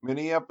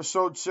Mini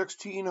episode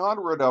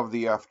 1600 of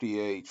the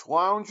FDH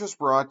Lounge is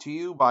brought to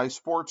you by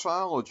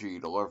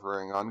Sportsology,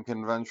 delivering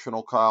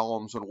unconventional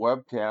columns and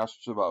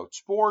webcasts about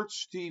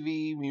sports,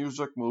 TV,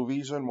 music,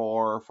 movies, and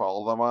more.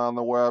 Follow them on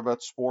the web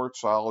at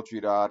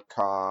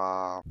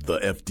sportsology.com. The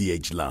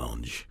FDH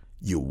Lounge.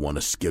 You'll want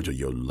to schedule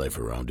your life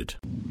around it.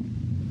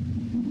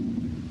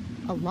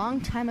 A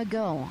long time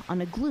ago,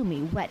 on a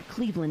gloomy, wet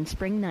Cleveland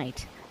spring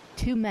night,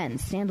 two men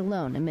stand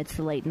alone amidst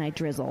the late-night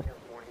drizzle.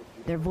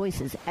 Their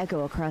voices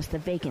echo across the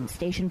vacant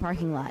station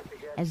parking lot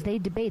as they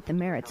debate the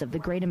merits of the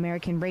great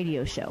American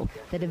radio show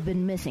that have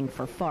been missing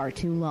for far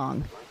too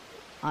long.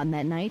 On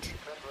that night,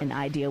 an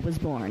idea was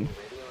born.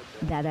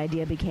 That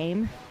idea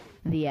became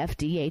the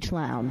FDH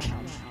Lounge.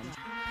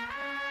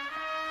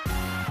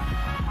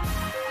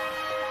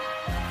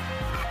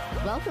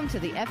 Welcome to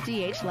the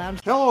FDH Lounge.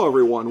 Hello,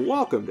 everyone.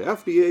 Welcome to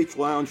FDH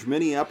Lounge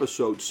Mini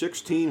Episode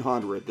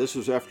 1600. This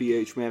is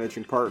FDH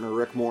Managing Partner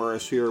Rick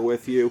Morris here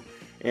with you.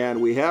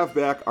 And we have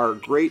back our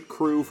great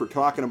crew for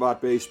talking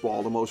about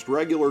baseball, the most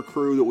regular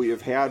crew that we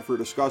have had for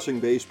discussing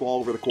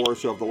baseball over the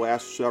course of the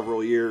last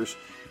several years.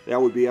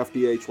 That would be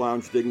FDH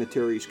Lounge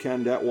dignitaries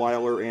Ken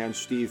Detwiler and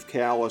Steve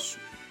Kallas.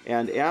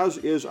 And as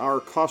is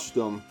our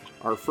custom,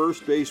 our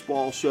first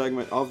baseball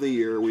segment of the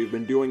year, we've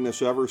been doing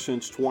this ever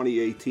since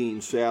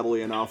 2018,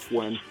 sadly enough,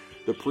 when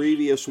the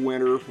previous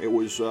winter, it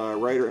was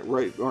right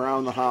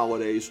around the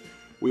holidays,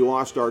 we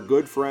lost our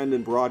good friend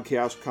and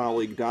broadcast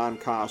colleague, Don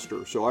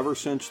Koster. So ever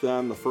since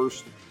then, the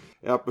first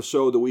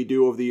episode that we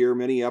do of the year,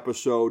 mini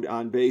episode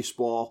on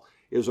baseball,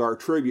 is our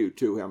tribute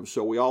to him.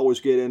 So we always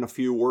get in a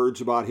few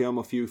words about him,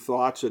 a few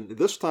thoughts. And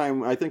this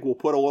time, I think we'll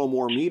put a little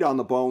more meat on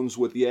the bones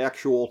with the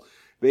actual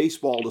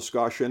baseball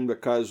discussion,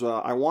 because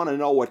I want to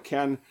know what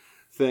Ken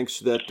thinks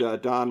that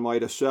Don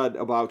might have said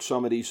about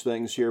some of these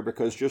things here.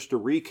 Because just to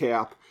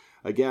recap,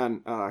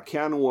 again,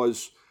 Ken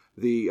was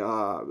the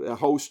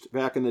host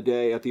back in the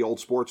day at the old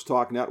Sports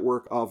Talk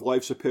Network of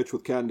Life's a Pitch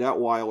with Ken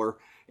Detwiler,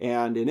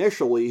 and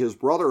initially his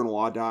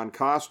brother-in-law, Don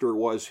Koster,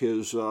 was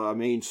his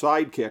main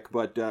sidekick,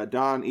 but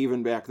Don,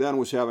 even back then,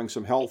 was having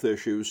some health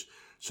issues,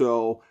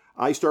 so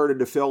I started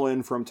to fill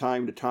in from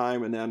time to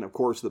time, and then, of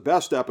course, the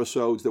best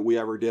episodes that we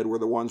ever did were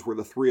the ones where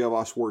the three of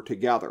us were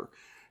together.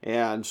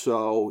 And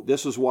so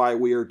this is why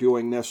we are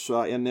doing this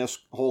in this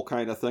whole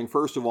kind of thing.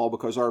 First of all,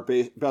 because our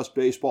best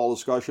baseball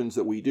discussions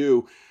that we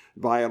do,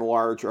 by and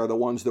large, are the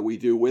ones that we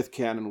do with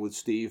Ken and with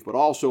Steve, but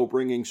also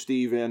bringing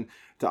Steve in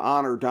to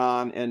honor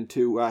Don and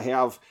to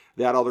have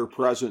that other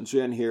presence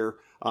in here,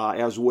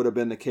 as would have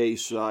been the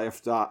case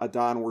if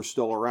Don were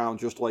still around,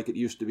 just like it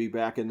used to be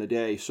back in the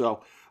day.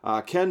 So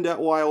Ken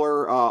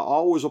Detwiler,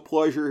 always a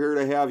pleasure here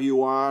to have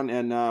you on,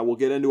 and we'll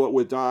get into it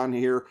with Don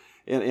here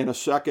in a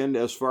second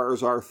as far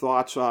as our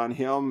thoughts on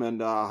him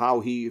and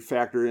how he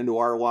factored into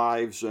our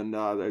lives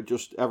and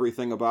just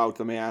everything about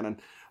the man.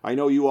 And I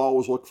know you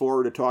always look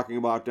forward to talking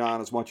about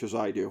Don as much as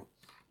I do.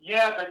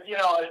 Yeah, but,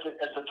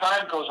 as the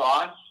time goes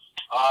on,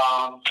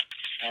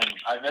 and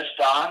I miss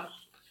Don,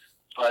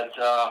 but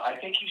I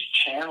think he's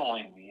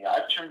channeling me.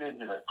 I've turned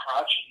into the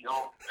crotchety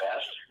old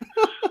bastard.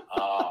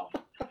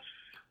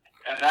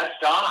 And that's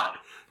Don.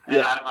 And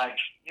yeah. I'm like,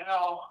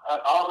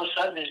 all of a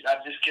sudden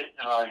I'm just getting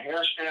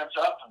hair stands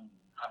up, and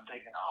I'm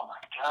thinking, oh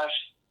my gosh,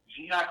 is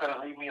he not going to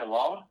leave me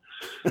alone?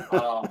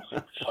 So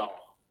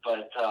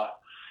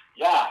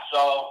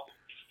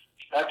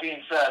that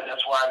being said,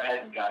 that's where I'm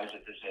heading, guys,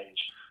 at this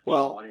age.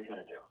 Well, so what are you going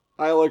to do?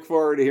 I look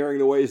forward to hearing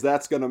the ways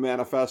that's going to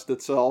manifest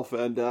itself.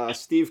 And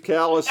Steve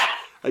Kallas,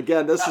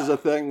 again, this is a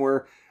thing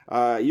where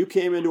you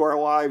came into our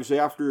lives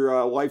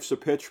after Life's a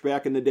Pitch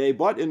back in the day,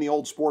 but in the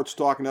old Sports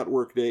Talk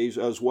Network days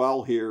as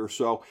well here.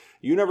 So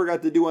you never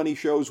got to do any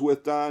shows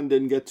with Don,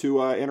 didn't get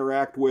to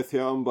interact with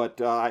him,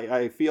 but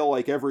I feel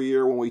like every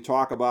year when we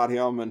talk about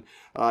him, and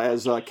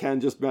as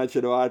Ken just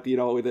mentioned about,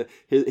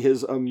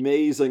 his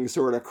amazing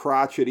sort of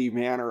crotchety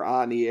manner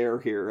on the air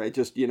here, I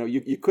just,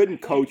 you couldn't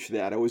coach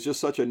that. It was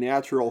just such a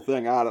natural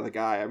thing out of the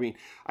guy. I mean,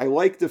 I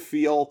like to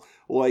feel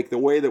like the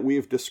way that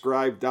we've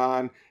described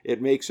Don,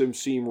 it makes him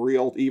seem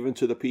real even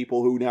to the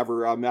people who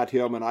never met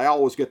him, and I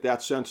always get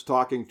that sense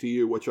talking to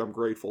you, which I'm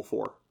grateful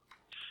for.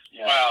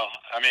 Yeah. Well,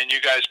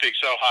 you guys speak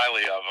so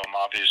highly of him.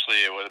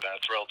 Obviously, it would have been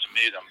a thrill to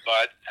meet him,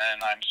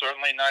 and I'm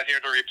certainly not here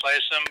to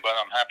replace him, but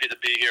I'm happy to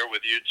be here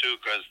with you two,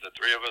 because the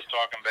three of us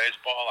talking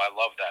baseball, I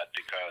love that,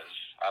 because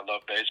I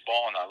love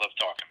baseball and I love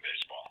talking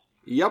baseball.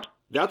 Yep,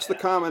 that's the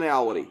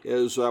commonality,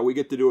 is we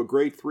get to do a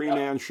great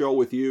three-man show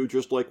with you,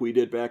 just like we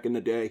did back in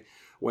the day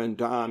when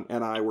Don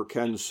and I were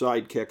Ken's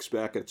sidekicks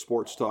back at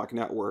Sports Talk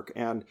Network.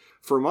 And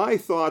for my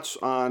thoughts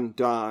on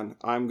Don,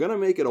 I'm going to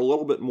make it a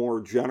little bit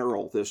more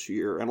general this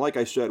year. And like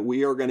I said,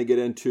 we are going to get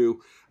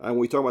into, when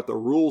we talk about the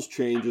rules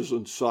changes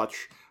and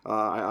such,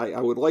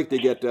 I would like to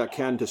get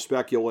Ken to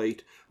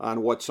speculate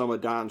on what some of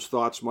Don's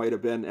thoughts might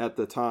have been at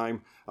the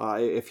time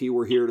if he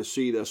were here to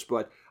see this.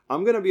 But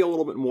I'm going to be a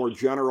little bit more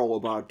general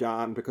about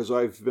Don, because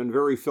I've been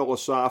very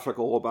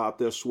philosophical about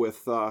this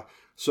with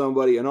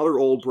another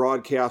old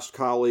broadcast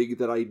colleague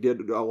that I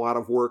did a lot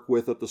of work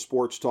with at the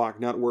Sports Talk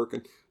Network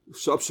and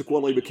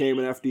subsequently became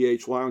an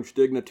FDH Lounge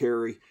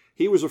dignitary.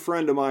 he was a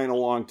friend of mine a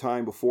long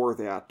time before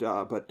that,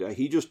 but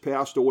he just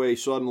passed away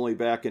suddenly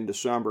back in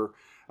December.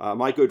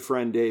 My good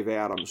friend Dave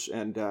Adams,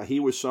 and he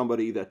was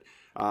somebody that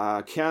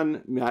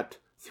Ken met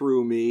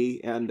through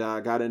me and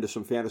got into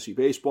some fantasy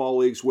baseball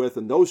leagues with,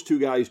 and those two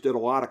guys did a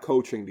lot of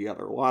coaching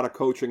together, a lot of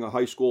coaching of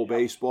high school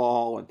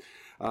baseball,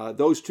 and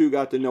those two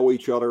got to know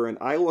each other, and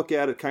I look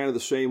at it kind of the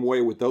same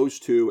way with those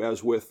two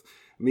as with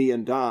me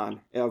and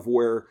Don, of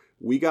where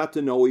we got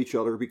to know each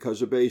other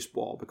because of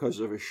baseball, because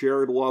of a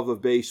shared love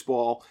of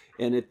baseball,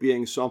 and it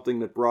being something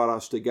that brought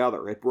us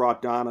together. It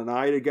brought Don and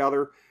I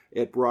together,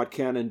 it brought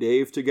Ken and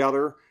Dave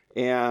together,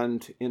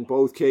 and in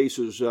both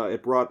cases,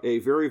 it brought a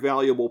very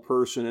valuable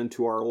person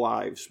into our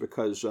lives,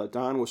 because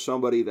Don was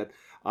somebody that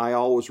I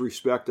always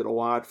respected a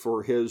lot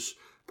for his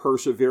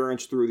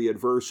perseverance through the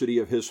adversity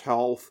of his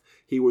health.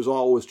 He was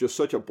always just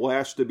such a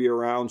blast to be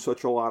around,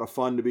 such a lot of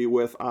fun to be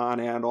with on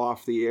and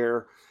off the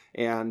air.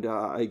 And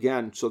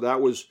again, so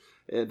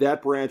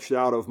that branched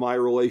out of my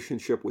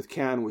relationship with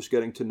Ken, was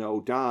getting to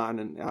know Don,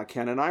 and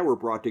Ken and I were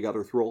brought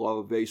together through a love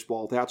of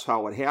baseball. That's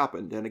how it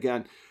happened. And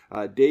again,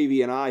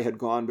 Davey and I had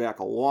gone back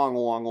a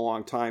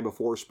long time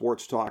before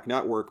Sports Talk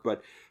Network,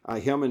 but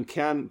him and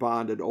Ken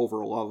bonded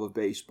over a love of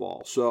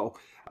baseball. So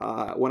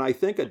when I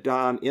think of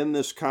Don in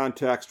this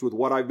context, with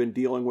what I've been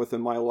dealing with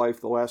in my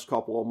life the last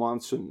couple of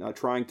months, and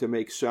trying to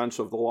make sense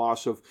of the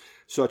loss of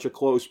such a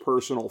close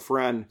personal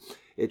friend,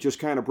 it just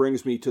kind of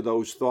brings me to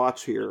those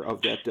thoughts here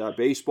of that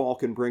baseball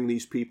can bring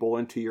these people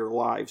into your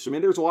lives. I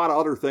mean, there's a lot of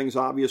other things,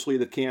 obviously,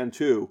 that can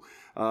too,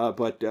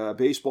 but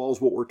baseball is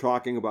what we're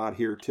talking about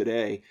here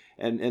today.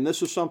 And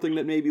this is something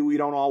that maybe we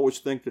don't always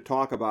think to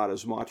talk about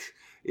as much,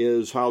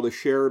 is how the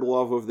shared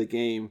love of the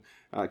game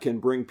can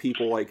bring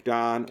people like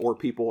Don or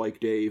people like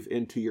Dave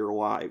into your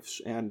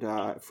lives. And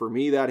for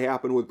me, that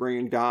happened with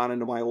bringing Don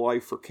into my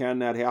life. For Ken,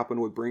 that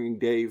happened with bringing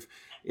Dave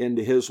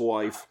into his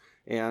life.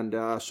 And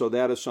so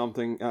that is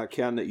something,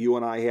 Ken, that you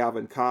and I have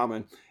in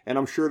common. And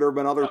I'm sure there have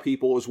been other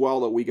people as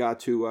well that we got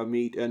to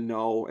meet and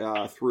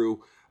know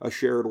through a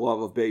shared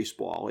love of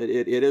baseball.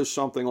 It is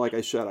something, like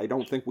I said, I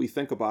don't think we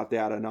think about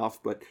that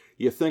enough, but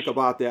you think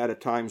about that at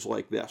times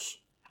like this.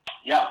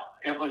 Yeah,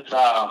 it was,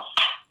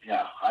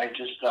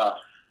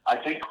 I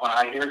think when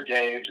I hear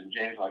Dave,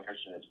 like I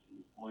said,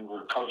 we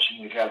were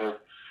coaching together,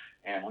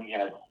 and we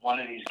had one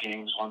of these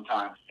games one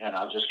time, and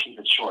I'll just keep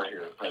it short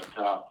here, but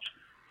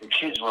the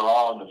kids were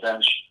all on the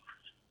bench,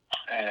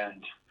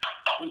 and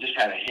we just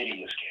had a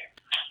hideous game.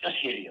 Just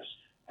hideous.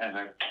 And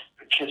the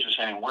kids were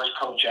saying, "Where's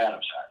Coach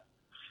Adams at?"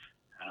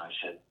 And I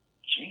said,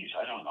 "Geez,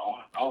 I don't know."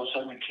 All of a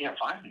sudden, we can't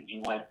find him.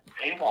 He went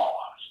AWOL on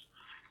us.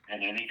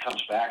 And then he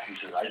comes back and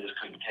he said, "I just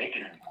couldn't take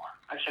it anymore."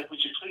 I said, "Would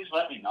you please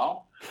let me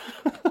know?"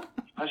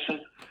 I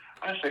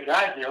said,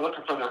 "Guys, they're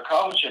looking for their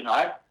coach, and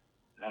I'm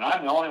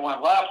the only one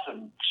left.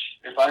 And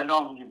if I'd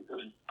known,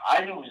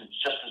 I knew it was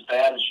just as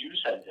bad as you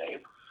said,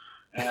 Dave."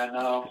 And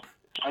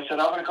I said,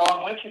 "I'm going to go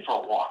on with you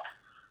for a walk.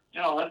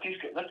 Let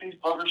these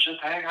buggers just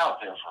hang out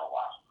there for a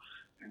while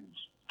and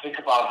think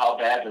about how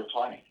bad they're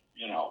playing."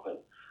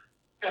 But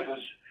it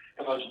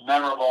was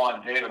memorable,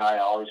 and Dave and I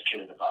always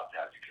kidded about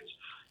that because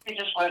he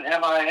just went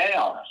MIA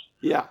on us.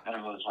 Yeah. And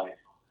it was like,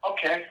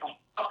 okay,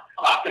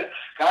 guys,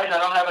 I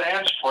don't have an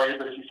answer for you,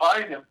 but if you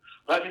find him,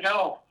 let me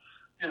know.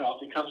 If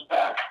he comes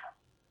back.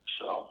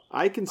 So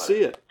I can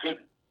see it. Good.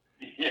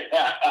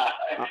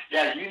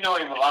 Yeah, you know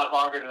him a lot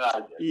longer than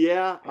I did.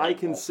 Yeah, I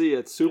can see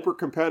it. Super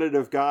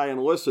competitive guy.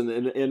 And listen,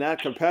 in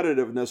that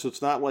competitiveness,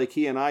 it's not like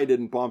he and I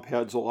didn't bump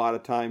heads a lot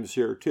of times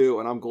here, too.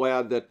 And I'm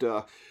glad that,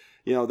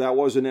 that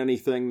wasn't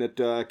anything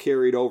that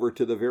carried over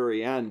to the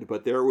very end.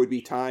 But there would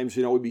be times,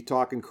 we'd be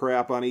talking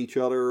crap on each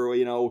other,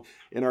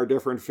 in our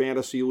different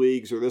fantasy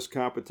leagues or this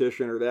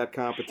competition or that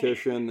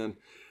competition. And,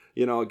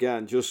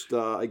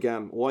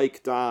 again,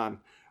 like Don,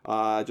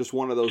 just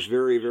one of those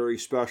very, very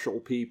special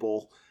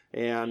people.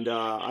 And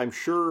I'm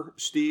sure,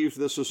 Steve,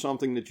 this is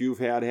something that you've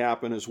had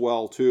happen as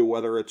well, too,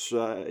 whether it's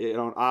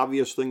an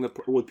obvious thing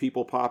that with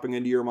people popping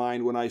into your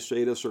mind when I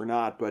say this or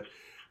not, but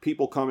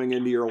people coming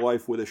into your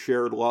life with a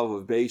shared love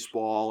of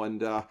baseball.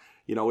 And,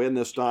 in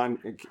this Don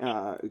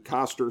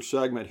Koster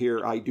segment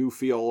here, I do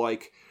feel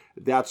like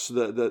that's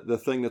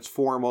the thing that's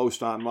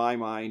foremost on my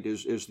mind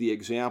is the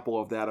example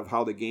of that, of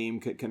how the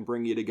game can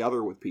bring you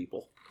together with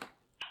people.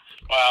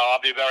 Well,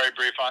 I'll be very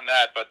brief on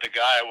that, but the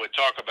guy I would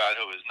talk about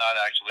who is not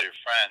actually a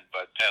friend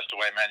but passed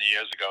away many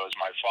years ago is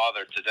my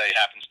father. Today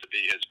happens to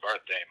be his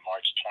birthday,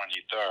 March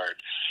 23rd.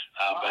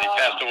 But he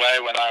passed away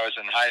when I was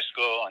in high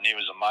school, and he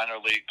was a minor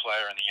league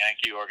player in the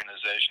Yankee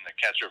organization, the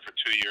catcher for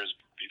 2 years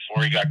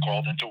before he got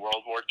called into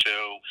World War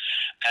II,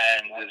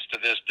 and is to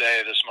this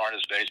day the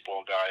smartest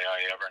baseball guy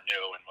I ever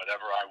knew. And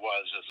whatever I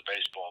was as a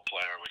baseball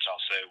player, which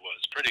I'll say was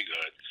pretty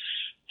good,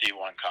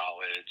 D1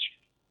 college,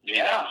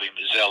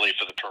 Mazzelli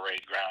for the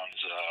Parade Grounds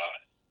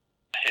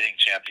hitting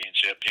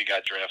championship. He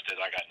got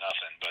drafted. I got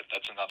nothing, but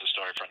that's another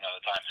story for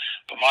another time.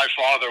 But my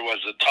father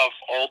was a tough,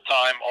 old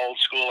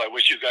school. I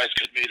wish you guys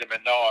could meet him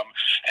and know him.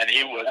 And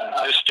he was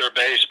Mr.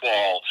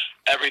 Baseball.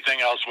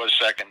 Everything else was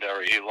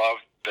secondary. He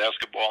loved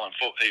basketball and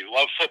football. He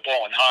loved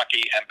football and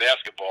hockey and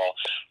basketball,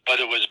 but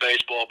it was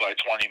baseball by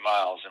 20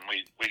 miles. And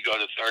we'd go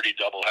to 30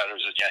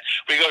 doubleheaders at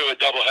we go to a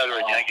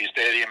doubleheader at Yankee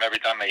Stadium every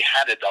time they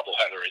had a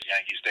doubleheader at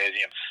Yankee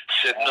Stadium.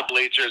 Sit in the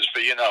bleachers for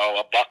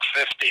 $1.50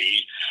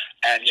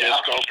 and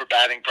just go for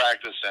batting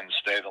practice and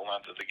stay the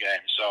length of the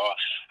game. So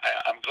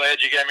I'm glad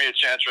you gave me a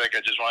chance, Rick.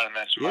 I just wanted to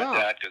mention my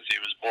dad because he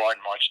was born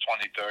March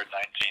 23rd,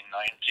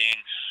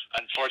 1919.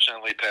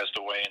 Unfortunately, passed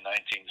away in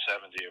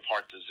 1970 of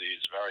heart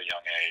disease, very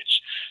young age.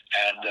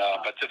 And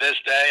but to this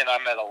day, and I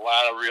met a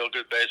lot of real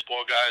good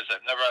baseball guys,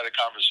 I've never had a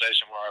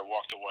conversation where I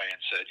walked away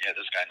and said, "Yeah,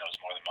 this guy knows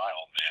more than my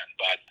old man."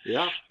 But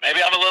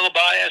maybe I'm a little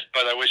biased,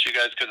 but I wish you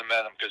guys could have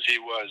met him because he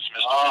was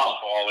Mr.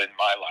 Baseball in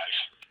my life.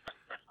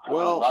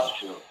 Well, that's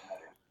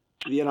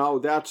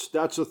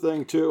the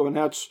thing too, and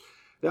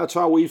that's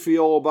how we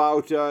feel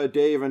about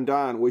Dave and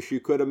Don. Wish you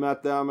could have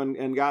met them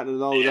and gotten to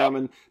know them.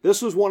 And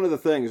this is one of the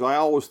things I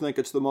always think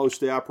it's the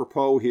most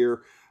apropos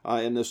here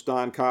in this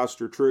Don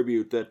Koster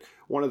tribute, that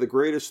one of the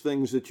greatest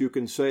things that you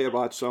can say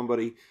about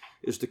somebody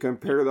is to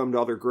compare them to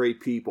other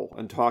great people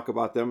and talk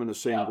about them in the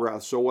same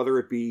breath. So whether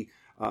it be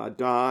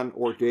Don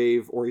or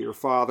Dave or your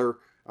father,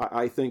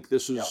 I think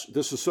this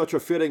is such a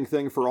fitting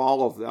thing for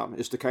all of them,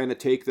 is to kind of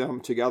take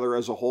them together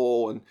as a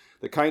whole, and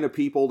the kind of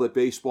people that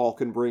baseball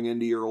can bring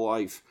into your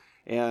life,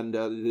 and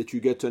that you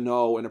get to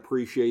know and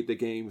appreciate the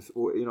game,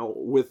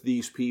 with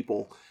these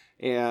people.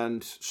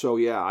 And so,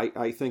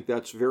 I think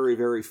that's very,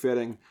 very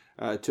fitting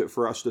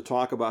for us to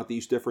talk about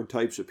these different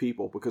types of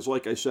people, because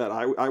like I said,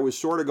 I was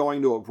sort of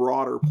going to a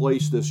broader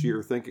place this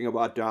year thinking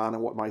about Don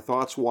and what my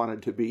thoughts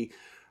wanted to be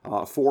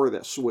for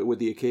this, with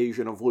the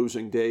occasion of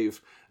losing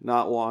Dave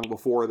not long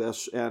before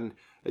this. And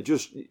it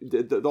just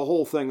the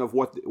whole thing of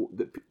what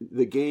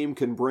the game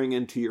can bring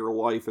into your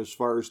life as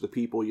far as the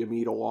people you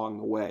meet along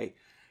the way.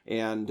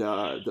 And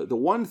the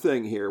one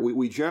thing here,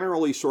 we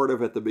generally sort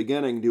of at the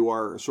beginning do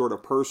our sort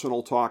of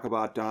personal talk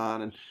about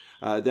Don,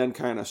 and then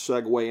kind of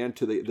segue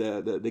into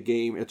the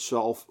game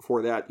itself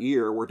for that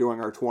year. We're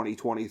doing our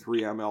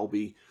 2023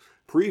 MLB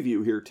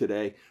preview here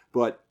today.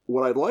 But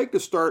what I'd like to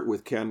start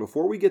with, Ken,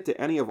 before we get to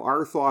any of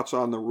our thoughts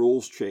on the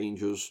rules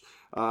changes,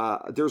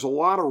 there's a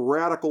lot of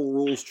radical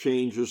rules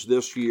changes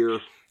this year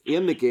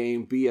in the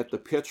game, be it the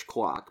pitch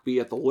clock, be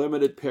it the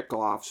limited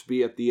pickoffs,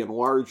 be it the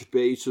enlarged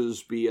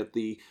bases, be it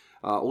the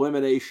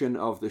elimination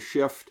of the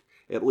shift,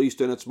 at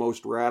least in its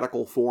most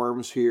radical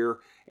forms here.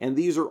 And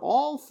these are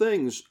all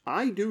things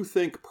I do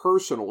think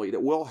personally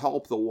that will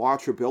help the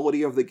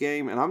watchability of the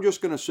game. And I'm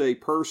just going to say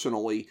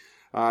personally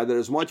that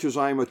as much as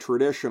I'm a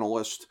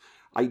traditionalist,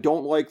 I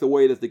don't like the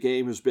way that the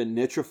game has been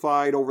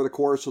nichified over the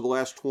course of the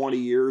last 20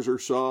 years or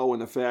so,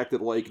 and the fact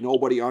that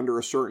nobody under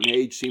a certain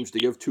age seems to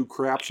give two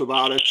craps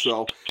about it.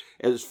 So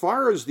as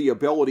far as the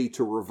ability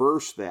to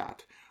reverse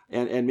that,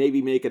 and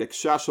maybe make it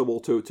accessible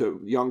to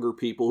younger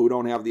people who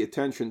don't have the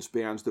attention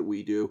spans that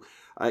we do.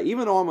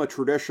 Even though I'm a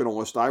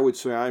traditionalist, I would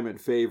say I'm in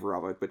favor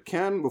of it. But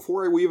Ken,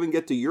 before we even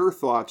get to your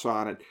thoughts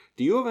on it,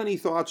 do you have any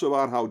thoughts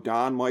about how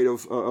Don might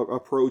have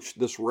approached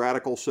this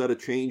radical set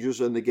of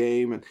changes in the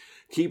game, and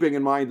keeping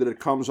in mind that it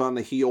comes on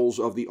the heels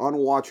of the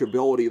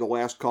unwatchability the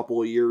last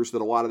couple of years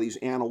that a lot of these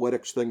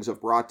analytics things have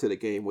brought to the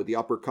game, with the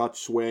uppercut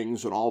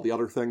swings and all the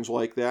other things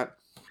like that?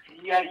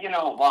 Yeah,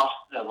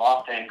 the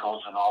loft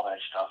ankles and all that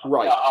stuff.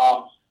 Right.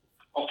 Well,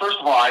 first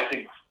of all, I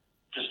think,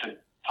 just to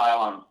pile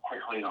on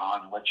quickly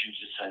on what you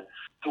just said,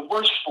 the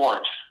worst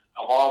sport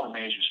of all the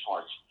major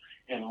sports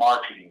in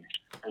marketing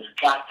has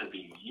got to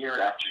be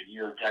year after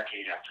year,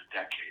 decade after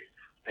decade,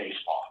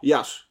 baseball.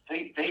 Yes.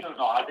 They don't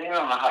know how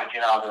to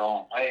get out of their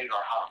own way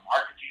or how to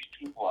market these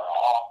people at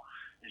all.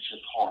 It's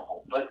just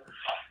horrible. But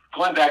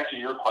going back to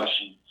your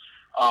question,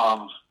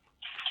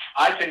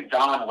 I think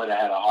Don would have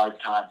had a hard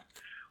time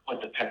with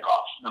the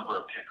number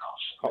of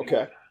pickoffs.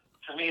 Okay.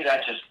 To me,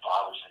 that just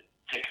bothers the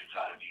dickens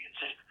out of me.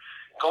 It's just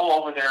go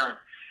over there,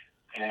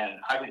 and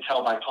I would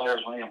tell my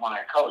players when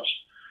I coached,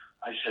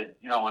 I said,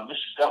 when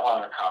Mrs.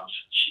 Detwiler comes,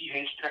 she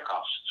hates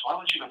pickoffs, so I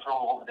want you to throw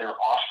over there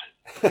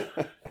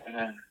often.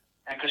 and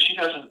because she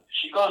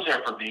goes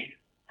there for me,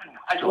 and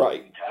I don't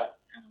need that.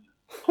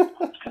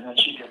 And then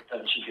she gets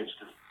to,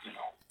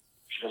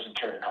 she doesn't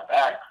care to come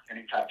back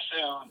anytime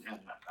soon,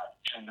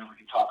 and then we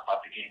can talk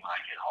about the game when I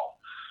get home.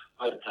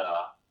 But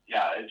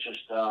it's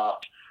just,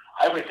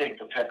 I would think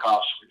the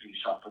pickoffs would be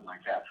something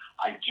like that.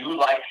 I do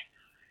like,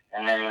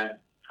 and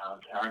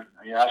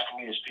you're asking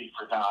me to speak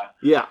for Don.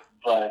 Yeah.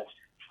 But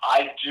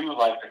I do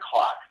like the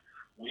clock.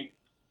 We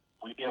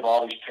give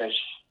all these pitches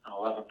in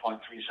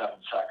 11.37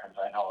 seconds.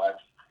 I know I've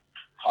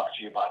talked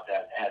to you about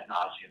that ad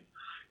nauseum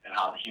and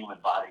how the human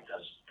body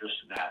does this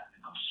and that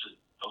in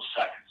those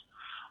seconds.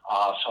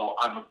 So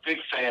I'm a big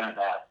fan of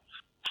that.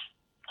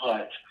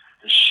 But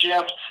the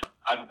shift,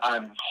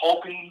 I'm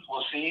hoping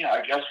we'll see.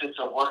 I guess it's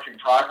a work in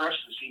progress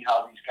to see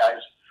how these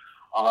guys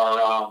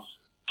are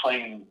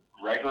playing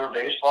regular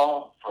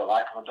baseball, for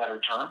lack of a better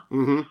term.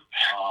 Mm-hmm.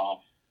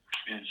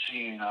 And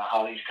seeing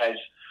how these guys,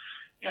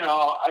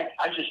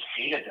 I just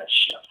hated that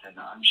shift. And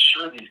I'm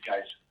sure these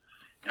guys,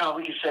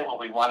 we can say what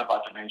we want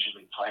about the major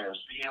league players,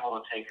 be able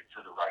to take it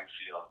to the right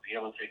field, be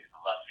able to take it to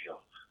the left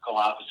field. go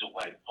opposite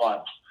way,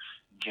 bunt,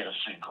 and get a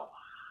single.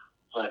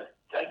 But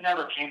that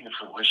never came to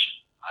fruition.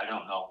 I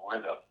don't know where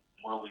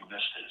we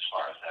missed it as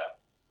far as that.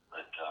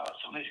 But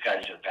some of these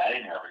guys, their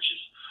batting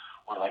averages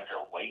were like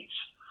their weights.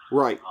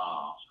 Right.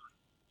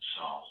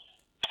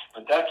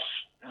 But that's,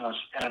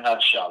 in a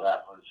nutshell,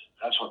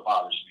 that's what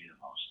bothers me the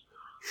most.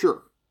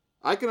 Sure.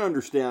 I can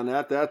understand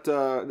that.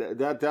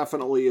 That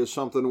definitely is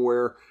something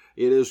where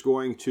it is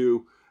going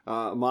to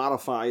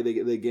modify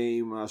the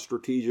game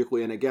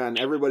strategically. And again,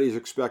 everybody's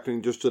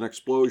expecting just an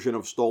explosion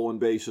of stolen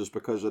bases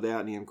because of that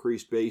and the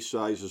increased base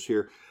sizes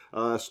here.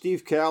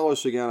 Steve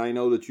Kallas, again, I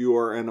know that you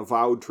are an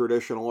avowed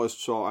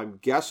traditionalist, so I'm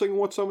guessing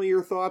what some of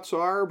your thoughts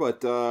are,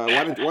 but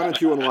why don't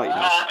you enlighten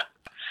us?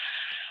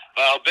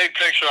 Well, big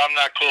picture, I'm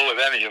not cool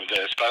with any of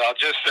this, but I'll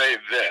just say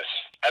this.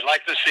 I'd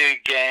like to see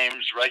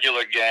games,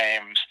 regular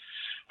games.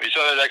 We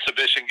saw that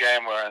exhibition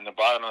game where in the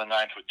bottom of the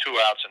ninth with 2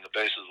 outs and the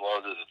bases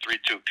loaded, a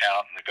 3-2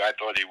 count, and the guy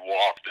thought he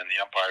walked, and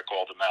the umpire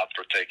called him out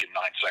for taking 9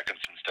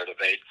 seconds instead of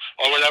 8,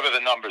 or whatever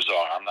the numbers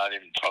are. I'm not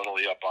even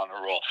totally up on the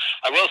rule.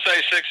 I will say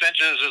 6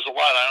 inches is a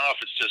lot. I don't know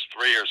if it's just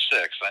 3 or 6.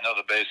 I know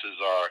the bases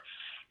are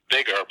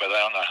bigger, but I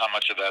don't know how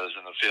much of that is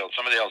in the field.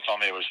 Somebody else told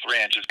me it was 3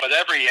 inches, but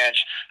every inch,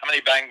 how many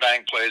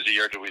bang-bang plays a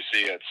year do we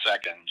see at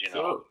second?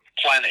 Sure.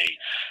 Plenty.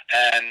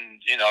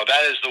 And,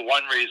 that is the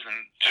one reason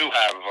to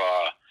have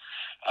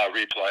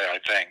replay,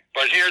 I think.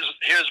 But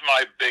here's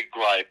my big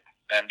gripe,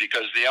 and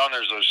because the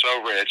owners are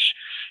so rich,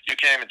 you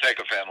can't even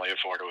take a family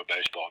of 4 to a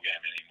baseball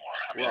game anymore.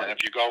 I mean, right.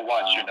 If you go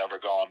once, you're never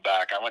going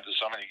back. I went to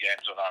so many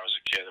games when I was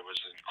a kid. It was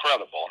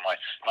incredible. And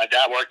my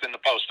dad worked in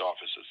the post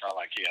office. It's not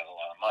like he had a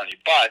lot of money.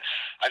 But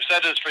I've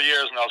said this for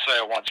years, and I'll say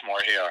it once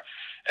more here.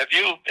 If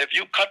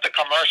you cut the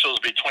commercials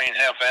between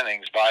half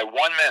innings by 1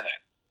 minute,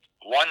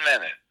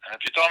 and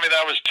if you told me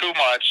that was too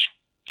much,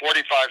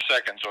 45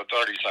 seconds or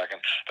 30 seconds.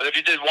 But if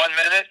you did 1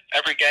 minute,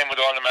 every game would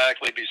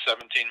automatically be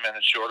 17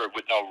 minutes shorter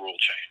with no rule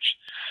change.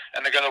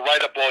 And they're going to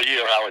write up all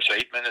year how it's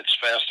 8 minutes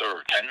faster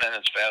or 10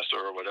 minutes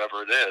faster or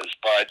whatever it is.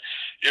 But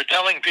you're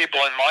telling people,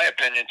 in my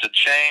opinion, to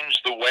change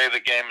the way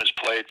the game is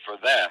played for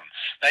them.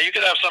 Now, you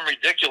could have some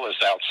ridiculous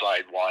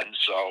outside ones.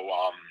 So,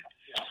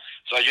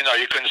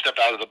 you couldn't step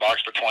out of the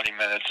box for 20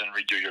 minutes and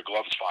redo your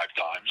gloves 5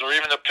 times. Or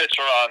even a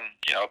pitcher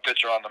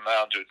on the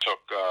mound who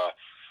took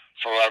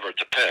forever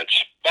to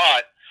pitch.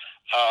 But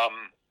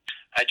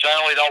I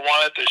generally don't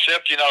want it to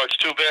shift. It's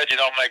too bad you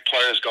don't make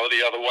players go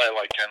the other way,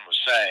 like Ken was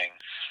saying.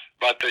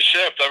 But the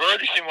shift, I've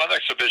already seen one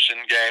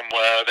exhibition game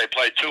where they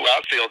played 2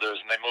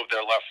 outfielders and they moved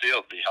their left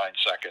field behind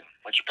second,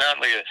 which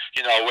apparently,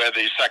 where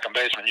the second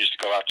baseman used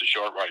to go out to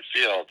short right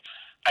field.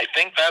 I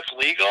think that's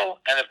legal,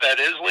 and if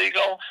that is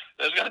legal,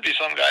 there's going to be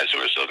some guys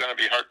who are still going to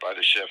be hurt by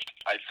the shift,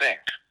 I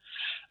think.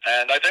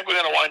 And I think we're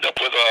going to wind up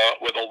with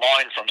a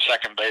line from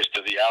second base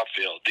to the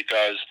outfield,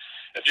 because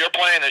if you're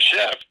playing a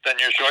shift, then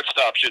your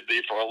shortstop should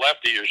be, for a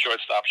lefty, your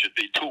shortstop should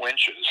be 2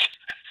 inches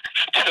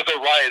to the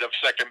right of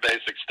second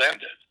base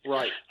extended.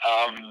 Right.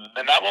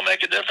 And that will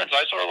make a difference.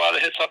 I saw a lot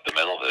of hits up the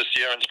middle this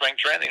year in spring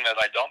training that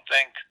I don't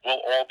think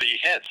will all be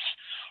hits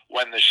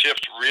when the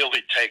shift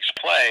really takes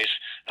place.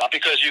 Not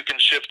because you can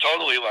shift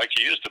totally like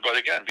you used to, but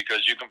again,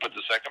 because you can put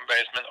the second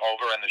baseman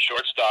over and the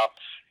shortstop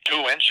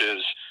 2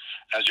 inches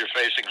as you're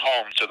facing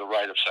home to the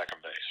right of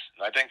second base.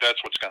 And I think that's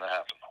what's going to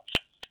happen.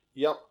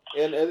 Yep,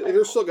 and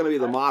there's still going to be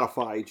the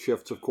modified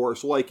shifts, of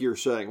course, like you're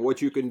saying.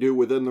 What you can do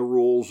within the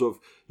rules of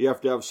you have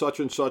to have such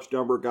and such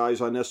number of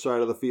guys on this side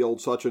of the field,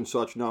 such and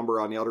such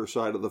number on the other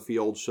side of the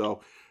field.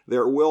 So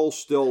there will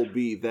still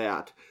be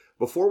that.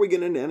 Before we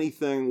get into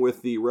anything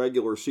with the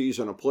regular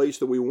season, a place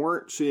that we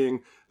weren't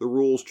seeing the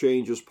rules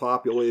changes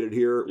populated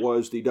here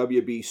was the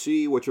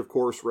WBC, which of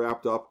course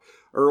wrapped up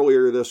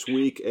earlier this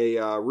week.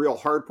 A real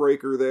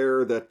heartbreaker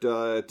there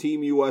that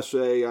Team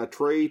USA,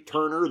 Trey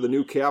Turner, the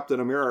new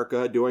Captain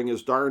America, doing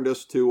his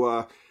darndest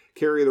to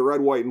carry the red,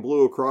 white, and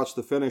blue across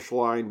the finish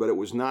line, but it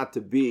was not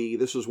to be.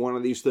 This is one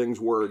of these things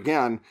where,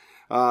 again,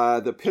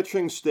 the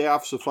pitching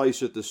staff,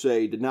 suffice it to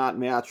say, did not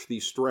match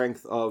the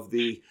strength of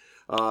the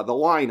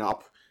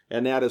lineup.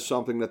 And that is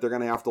something that they're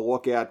going to have to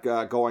look at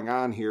going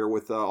on here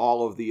with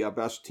all of the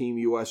best Team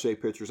USA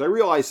pitchers. I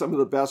realize some of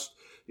the best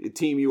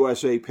Team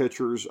USA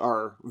pitchers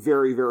are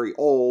very, very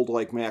old,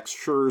 like Max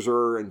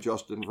Scherzer and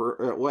Justin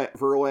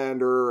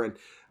Verlander, and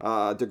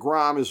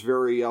DeGrom is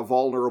very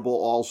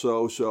vulnerable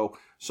also. So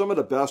some of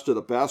the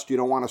best you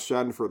don't want to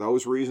send for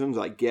those reasons.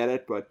 I get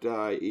it, but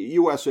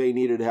USA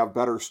needed to have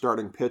better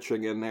starting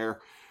pitching in there.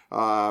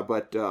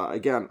 But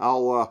again,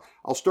 I'll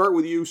start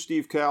with you,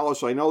 Steve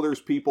Kallas. I know there's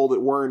people that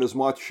weren't as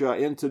much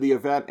into the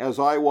event as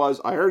I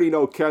was. I already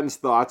know Ken's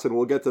thoughts, and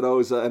we'll get to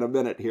those in a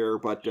minute here.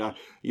 But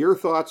your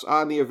thoughts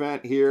on the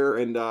event here,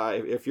 and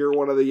if you're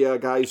one of the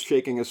guys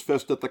shaking his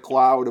fist at the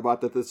cloud about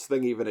that this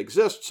thing even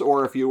exists,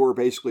 or if you were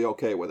basically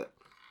okay with it.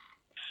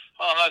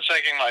 Well, I'm not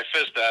shaking my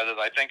fist at it.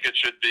 I think it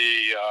should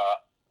be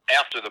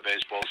after the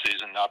baseball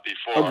season, not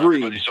before. Agreed.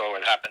 Everybody saw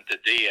what happened to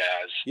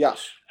Diaz.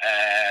 Yes.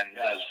 And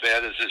as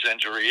bad as his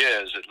injury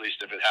is, at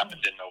least if it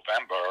happened in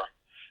November,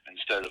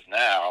 instead of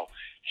now,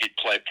 he'd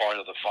play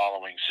part of the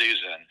following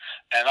season.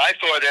 And I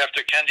thought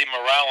after Kendy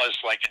Morales,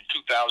 like in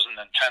 2010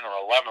 or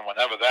 11,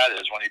 whenever that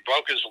is, when he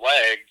broke his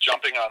leg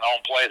jumping on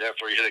home plate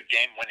after he hit a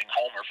game-winning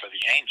homer for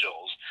the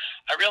Angels,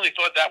 I really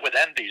thought that would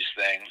end these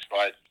things,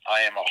 but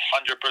I am 100%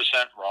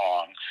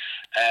 wrong.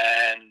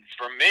 And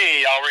for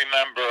me, I'll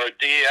remember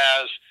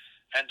Diaz,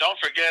 and don't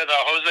forget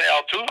Jose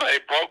Altuve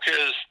broke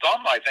his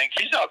thumb, I think.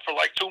 He's out for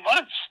like 2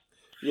 months.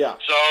 Yeah.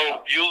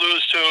 So you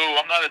lose to,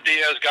 I'm not a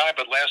Diaz guy,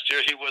 but last year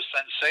he was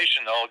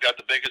sensational. Got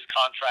the biggest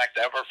contract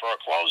ever for a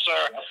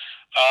closer.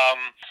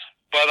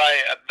 But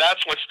that's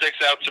what sticks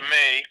out to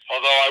me.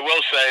 Although I will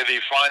say the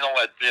final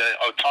at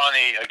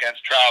Ohtani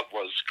against Trout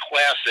was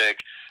classic.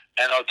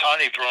 And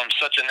Ohtani threw him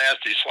such a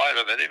nasty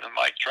slider that even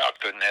Mike Trout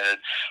couldn't hit it.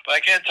 But I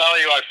can't tell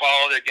you I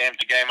followed it game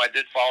to game. I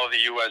did follow the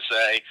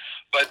USA.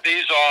 But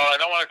these are, I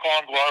don't want to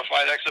call them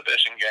glorified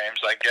exhibition games.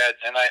 I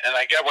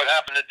get what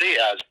happened to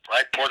Diaz,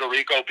 right? Puerto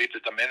Rico beat the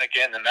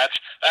Dominican, and that's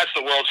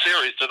the World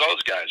Series to those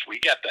guys. We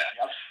get that.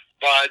 Yep.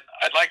 But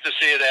I'd like to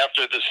see it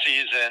after the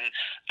season,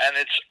 and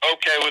it's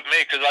okay with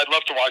me because I'd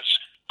love to watch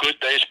good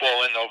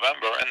baseball in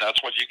November, and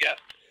that's what you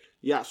get.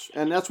 Yes,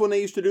 and that's when they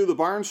used to do the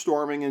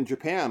barnstorming in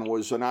Japan.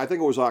 And I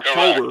think it was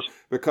October. Correct.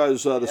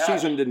 Because the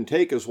season didn't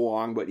take as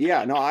long. But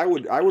yeah, no, I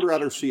would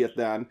rather see it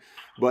then.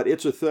 But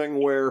it's a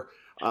thing where,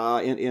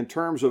 in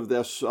terms of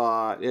this,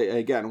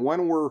 again,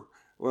 when we're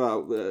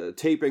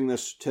taping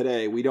this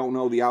today, we don't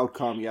know the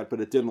outcome yet,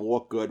 but it didn't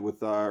look good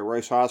with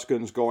Rhys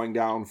Hoskins going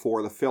down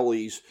for the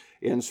Phillies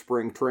in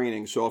spring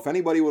training. So if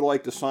anybody would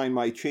like to sign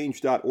my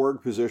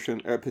change.org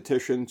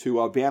petition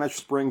to banish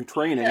spring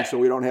training so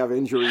we don't have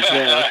injuries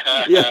there,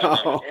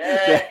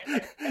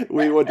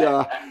 we would,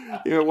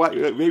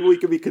 maybe we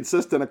could be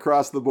consistent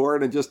across the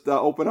board and just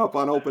open up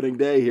on opening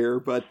day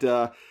here. But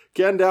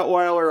Ken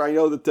Detwiler, I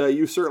know that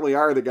you certainly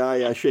are the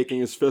guy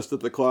shaking his fist at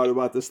the cloud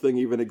about this thing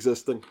even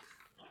existing.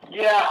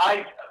 Yeah,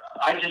 I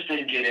just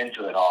didn't get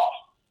into it all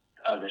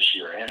this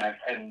year,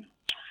 and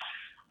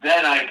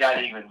then I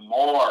got even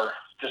more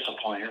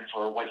disappointed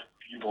for what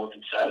you both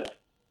had said.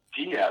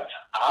 Diaz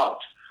out,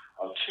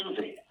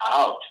 Altuve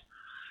out,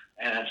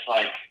 and it's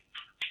like,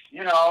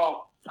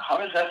 how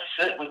does that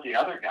sit with the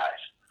other guys?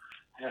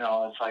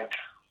 It's like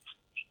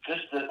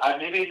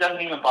maybe it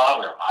doesn't even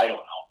bother him. I don't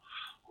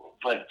know,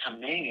 but to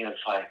me,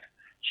 it's like,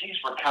 geez,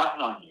 we're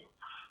counting on you.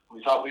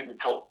 We thought we would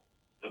go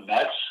the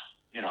Mets.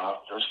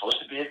 They're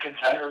supposed to be a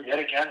contender yet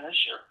again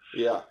this year.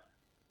 Yeah.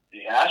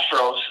 The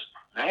Astros,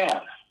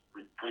 man,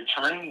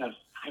 returning the,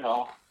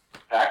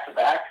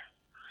 back-to-back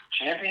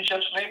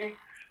championships maybe,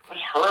 this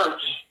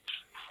hurts.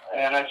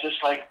 And it's just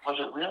like, was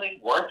it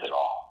really worth it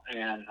all?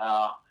 And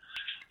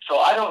so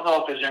I don't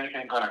know if there's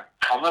anything going to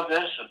come of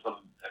this, if the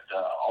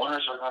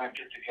owners are going to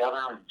get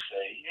together and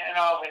say,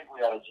 maybe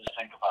we ought to just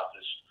think about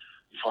this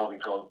before we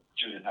go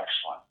do the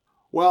next one.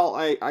 Well,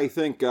 I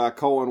think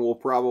Cohen will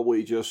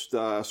probably just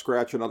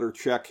scratch another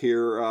check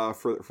here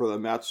for the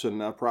Mets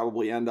and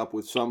probably end up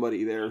with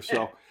somebody there.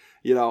 So,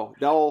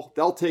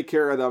 they'll take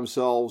care of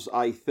themselves,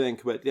 I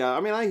think. But yeah,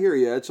 I mean, I hear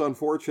you. It's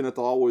unfortunate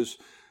to always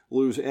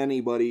lose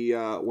anybody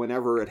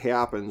whenever it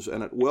happens,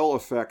 and it will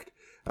affect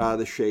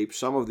the shape.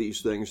 Some of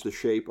these things, the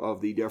shape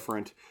of the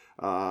different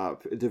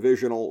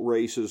divisional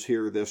races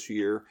here this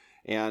year,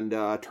 and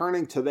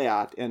turning to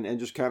that and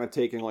just kind of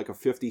taking like a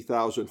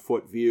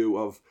 50,000-foot view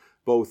of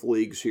both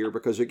leagues here,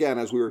 because again,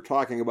 as we were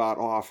talking about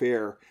off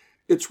air,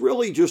 it's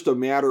really just a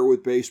matter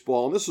with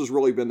baseball, and this has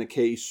really been the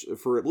case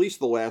for at least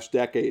the last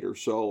decade or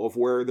so, of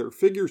where there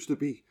figures to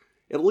be,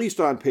 at least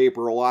on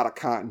paper, a lot of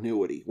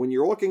continuity. When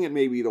you're looking at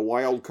maybe the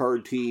wild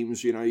card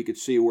teams, you could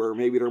see where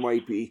maybe there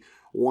might be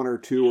one or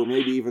two or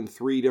maybe even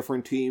three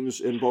different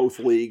teams in both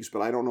leagues,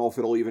 but I don't know if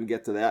it'll even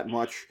get to that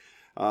much.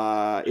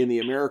 In the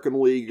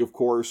American League, of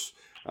course,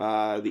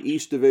 the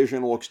East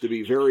Division looks to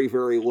be very,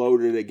 very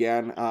loaded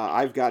again.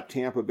 I've got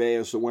Tampa Bay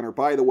as the winner.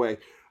 By the way,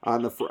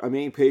 on the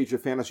main page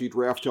of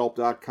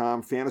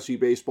FantasyDraftHelp.com, Fantasy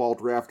Baseball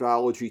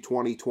Draftology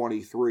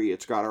 2023.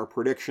 It's got our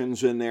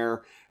predictions in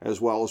there, as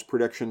well as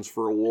predictions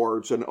for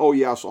awards. And, oh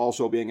yes,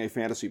 also being a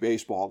fantasy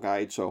baseball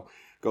guide, so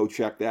go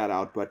check that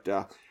out. But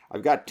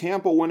I've got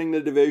Tampa winning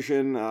the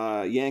division,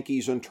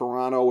 Yankees and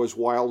Toronto as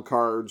wild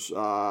cards.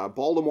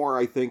 Baltimore,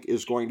 I think,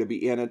 is going to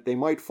be in it. They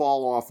might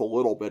fall off a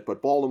little bit,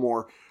 but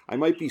Baltimore, I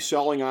might be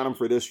selling on them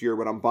for this year,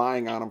 but I'm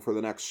buying on them for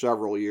the next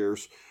several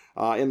years.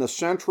 In the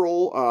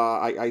Central,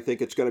 I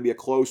think it's going to be a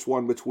close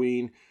one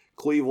between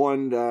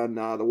Cleveland and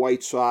the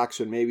White Sox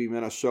and maybe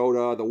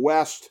Minnesota. The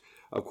West,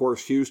 of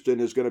course, Houston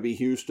is going to be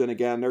Houston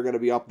again. They're going to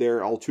be up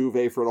there,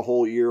 Altuve for the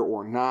whole year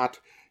or not.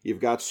 You've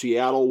got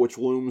Seattle, which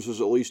looms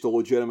as at least a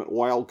legitimate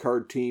wild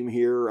card team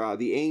here.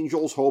 The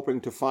Angels hoping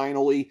to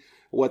finally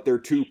let their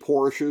two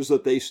Porsches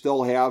that they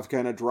still have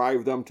kind of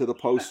drive them to the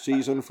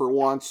postseason for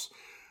once.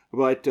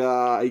 But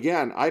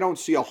again, I don't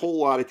see a whole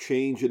lot of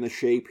change in the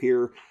shape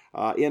here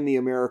in the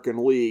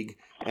American League.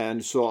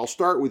 And so I'll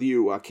start with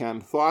you,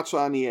 Ken. Thoughts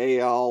on the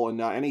AL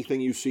and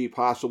anything you see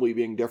possibly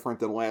being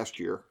different than last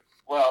year?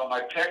 Well,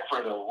 my pick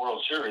for the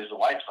World Series, the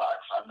White Sox,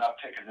 I'm not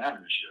picking them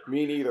this year.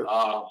 Me neither.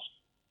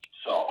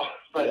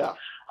 But yeah.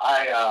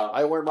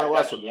 I learned my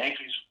lesson.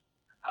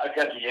 I've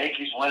got the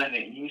Yankees winning the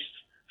East.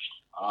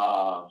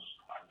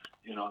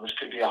 This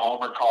could be a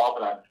homer call,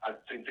 but I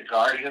think the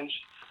Guardians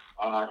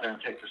are going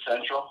to take the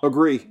Central.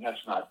 Agree. And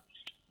that's not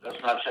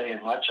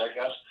saying much, I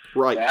guess.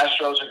 Right. The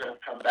Astros are going to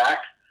come back,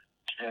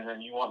 and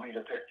then you want me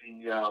to pick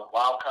the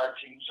wild card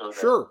teams? Or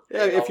sure.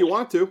 Yeah, if you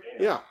want to.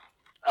 Yeah.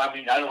 I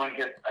mean, I don't want to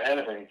get ahead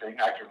of anything.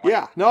 I can.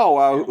 Yeah.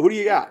 No. Who do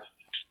you got?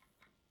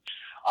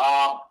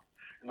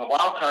 In the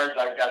wild cards,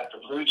 I've got the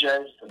Blue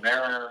Jays, the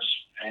Mariners,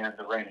 and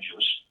the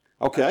Rangers.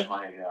 Okay. That's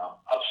my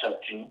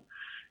upset team.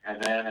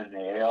 And then in the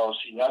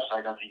ALCS,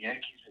 I got the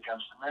Yankees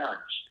against the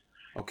Mariners.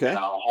 Okay. And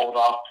I'll hold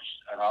off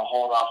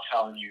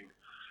telling you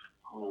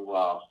who's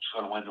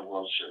going to win the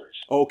World Series.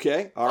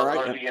 Okay. All right.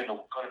 Going to be in the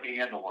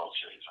World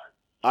Series.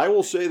 I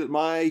will say that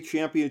my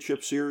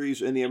championship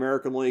series in the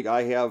American League,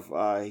 I have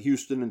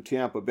Houston and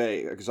Tampa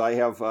Bay, because I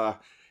have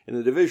in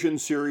the division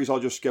series, I'll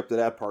just skip to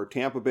that part.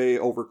 Tampa Bay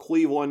over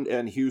Cleveland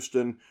and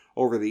Houston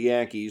over the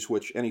Yankees,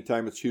 which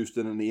anytime it's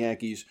Houston and the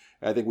Yankees,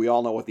 I think we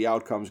all know what the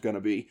outcome's going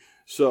to be.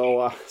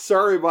 So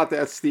sorry about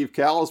that, Steve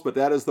Kallas, but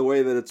that is the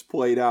way that it's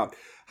played out.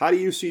 How do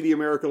you see the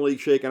American League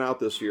shaking out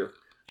this year?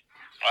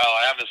 Well,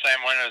 I have the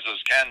same winners as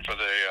Ken for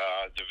the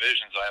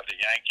divisions. I have the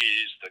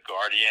Yankees, the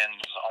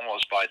Guardians,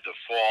 almost by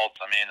default.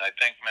 I mean, I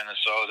think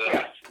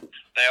Minnesota,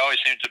 they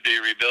always seem to be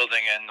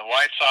rebuilding. And the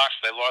White Sox,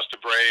 they lost to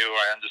Abreu.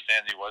 I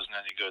understand he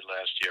wasn't any good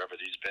last year, but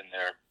he's been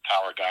their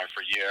power guy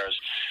for years.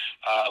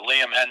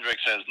 Liam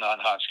Hendricks has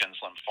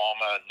non-Hodgkin's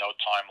lymphoma, no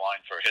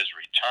timeline for his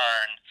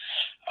return.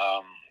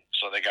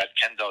 So they got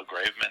Kendall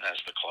Graveman as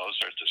the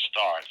closer to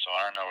start. So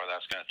I don't know where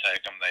that's going to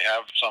take them. They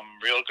have some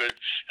real good,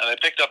 and they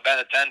picked up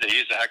Benintendi.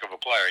 He's a heck of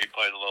a player. He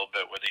played a little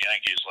bit with the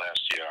Yankees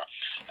last year.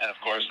 And of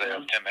course they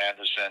have Tim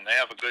Anderson. They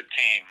have a good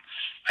team.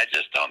 I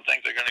just don't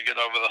think they're going to get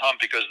over the hump,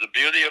 because the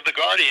beauty of the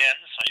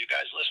Guardians, are you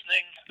guys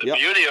listening? The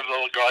beauty of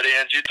the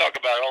Guardians, you talk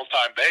about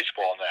old-time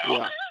baseball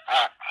now.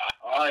 Yeah.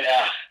 Oh,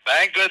 yeah.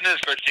 Thank goodness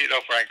for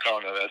Tito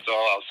Francona, that's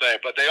all I'll say.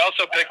 But they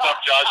also picked up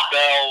Josh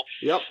Bell.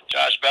 Yep.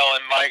 Josh Bell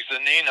and Mike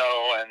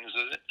Zunino. And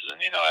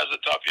Zunino has a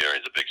tough year.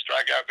 He's a big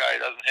strikeout guy. He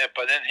doesn't hit.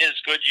 But in his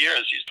good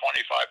years, he's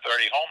 25,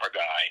 30 homer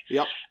guy.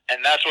 Yep. And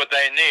that's what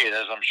they need.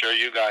 As I'm sure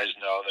you guys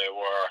know, they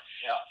were,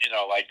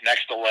 like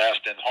next to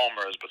last in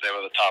homers, but they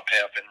were the top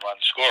half in runs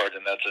scored.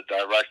 And that's a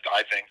direct,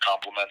 I think,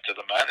 compliment to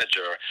the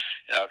manager,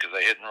 because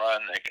they hit and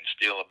run, they can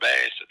steal a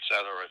base, et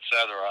cetera, et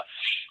cetera.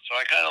 So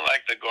I kind of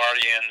like the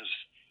Guardians.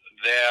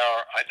 They're,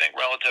 I think,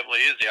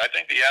 relatively easy. I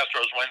think the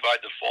Astros win by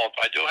default.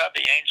 I do have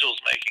the Angels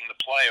making the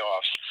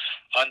playoffs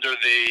under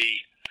the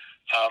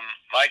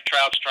Mike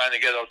Trout's trying to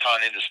get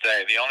Ohtani to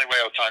stay. The only way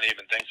Ohtani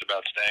even thinks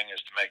about staying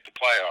is to make the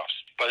playoffs.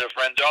 But if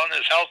Rendon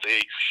is healthy,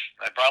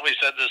 I probably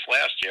said this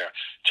last year,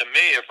 to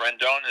me, if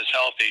Rendon is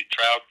healthy,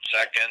 Trout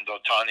second,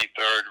 Ohtani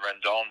third,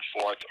 Rendon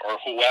fourth, or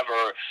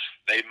whoever,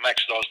 they mix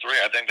those three.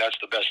 I think that's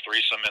the best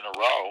threesome in a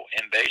row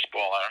in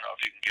baseball. I don't know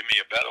if you can give me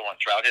a better one.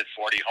 Trout hit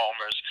 40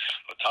 homers,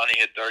 Ohtani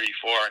hit 34,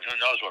 and who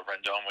knows what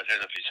Rendon would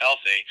hit if he's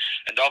healthy.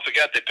 And don't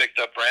forget, they picked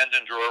up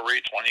Brandon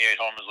Drury, 28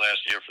 homers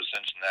last year for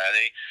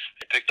Cincinnati.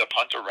 They picked up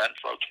Hunter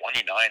Renfroe,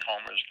 29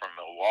 homers from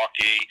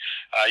Milwaukee.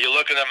 You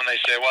look at them and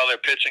they say, well,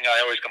 their pitching,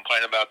 I always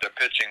complain about their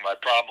pitching. My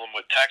problem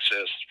with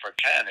Texas for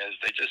Ken is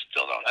they just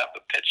still don't have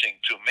the pitching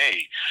to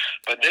me.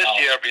 But this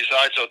year,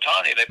 besides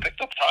Ohtani, they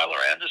picked up Tyler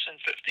Anderson,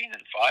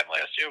 15-5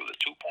 last year with a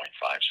 2.57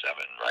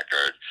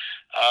 record.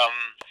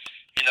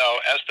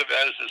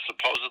 Estevez is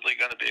supposedly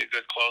going to be a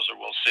good closer.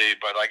 We'll see.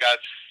 But I got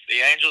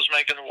the Angels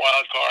making the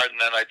wild card, and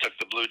then I took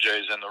the Blue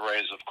Jays and the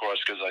Rays, of course,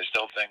 because I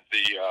still think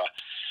the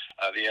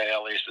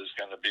AL East is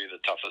going to be the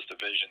toughest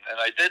division. And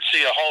I did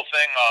see a whole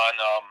thing on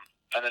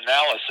an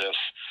analysis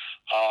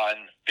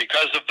on,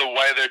 because of the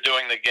way they're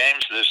doing the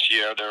games this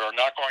year, there are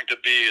not going to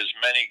be as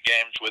many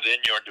games within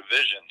your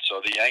division.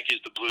 So the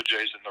Yankees, the Blue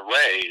Jays, and the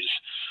Rays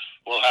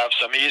will have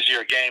some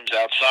easier games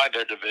outside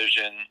their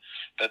division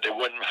that they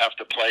wouldn't have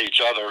to play each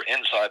other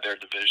inside their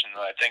division.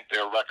 And I think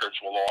their records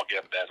will all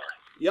get better.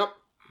 Yep.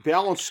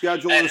 Balanced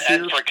schedule this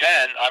year. And for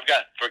Ken, I've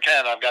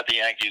got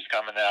the Yankees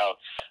coming out.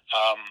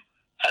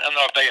 I don't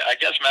know if I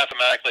guess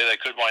mathematically they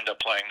could wind up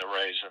playing the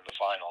Rays in the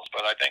finals,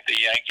 but I think the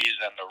Yankees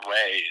and the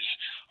Rays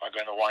are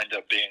going to wind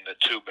up being the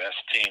two best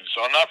teams.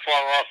 So I'm not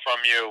far off from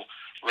you,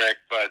 Rick,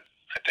 but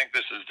I think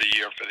this is the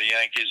year for the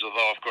Yankees,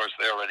 although, of course,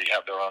 they already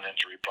have their own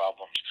injury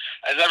problems,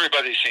 as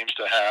everybody seems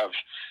to have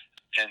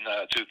in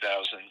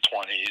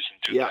 2020s and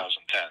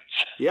 2010s.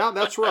 Yeah,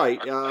 that's right.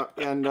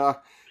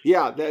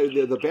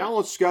 The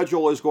balanced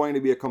schedule is going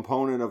to be a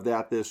component of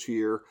that this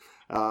year.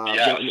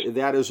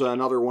 That is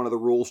another one of the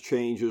rules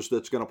changes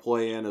that's going to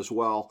play in as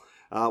well.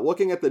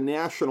 Looking at the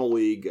National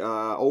League,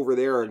 over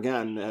there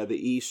again, the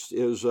East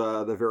is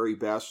the very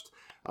best.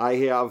 I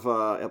have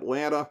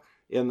Atlanta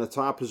in the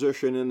top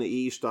position in the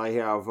East. I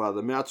have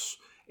the Mets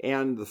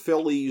and the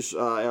Phillies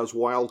as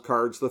wild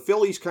cards. The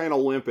Phillies kind of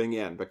limping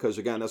in because,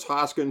 again, this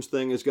Hoskins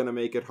thing is going to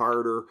make it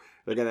harder.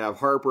 They're going to have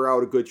Harper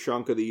out a good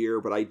chunk of the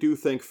year, but I do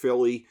think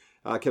Philly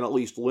can at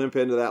least limp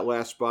into that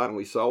last spot, and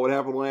we saw what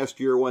happened last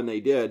year when they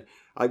did.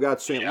 I've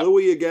got St.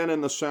 Louis again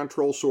in the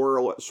Central,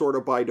 sort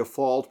of by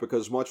default,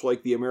 because much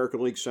like the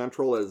American League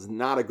Central, it is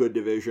not a good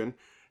division.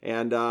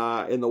 And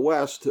in the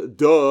West,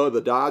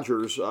 the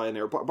Dodgers in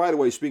there. By the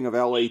way, speaking of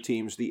LA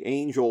teams, the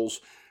Angels,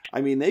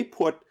 I mean, they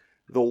put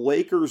the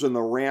Lakers and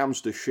the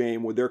Rams to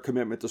shame with their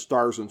commitment to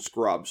stars and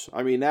scrubs.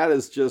 I mean, that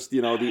is just, the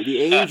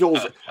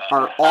Angels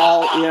are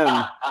all in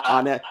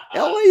on that.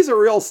 LA's a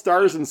real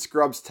stars and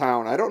scrubs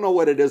town. I don't know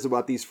what it is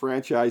about these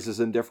franchises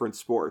in different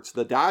sports.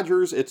 The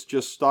Dodgers, it's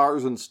just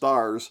stars and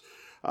stars.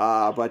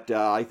 But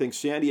I think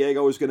San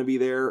Diego is going to be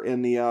there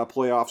in the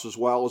playoffs as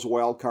well as a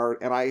wild card.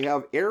 And I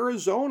have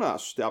Arizona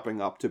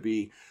stepping up to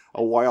be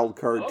a wild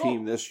card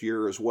team this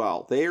year as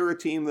well. They are a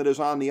team that is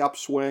on the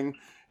upswing.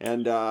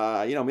 And,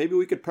 maybe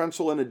we could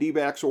pencil in a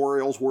D-backs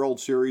Orioles World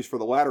Series for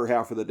the latter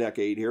half of the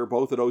decade here.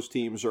 Both of those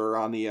teams are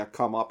on the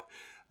come up.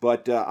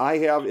 But I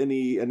have in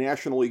the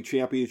National League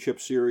Championship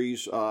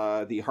Series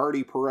the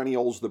hardy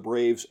perennials, the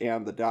Braves,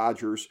 and the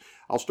Dodgers.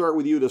 I'll start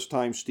with you this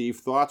time, Steve.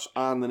 Thoughts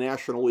on the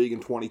National League in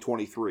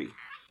 2023?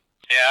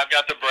 Yeah, I've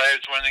got the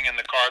Braves winning and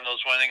the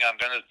Cardinals winning. I'm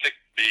going to pick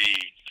the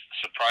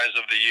surprise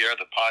of the year,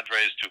 the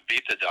Padres, to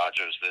beat the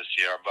Dodgers this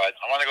year. But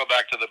I want to go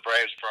back to the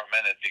Braves for a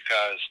minute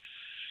because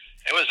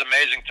it was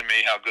amazing to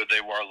me how good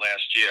they were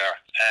last year.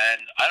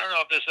 And I don't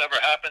know if this ever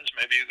happens.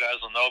 Maybe you guys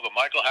will know. But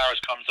Michael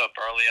Harris comes up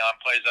early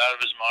on, plays out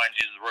of his mind.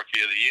 He's the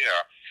Rookie of the Year.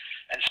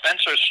 And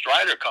Spencer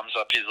Strider comes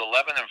up. He's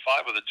 11-5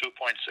 with a 2.67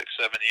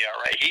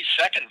 ERA. He's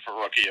second for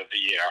Rookie of the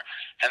Year.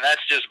 And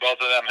that's just both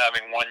of them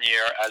having 1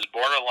 year as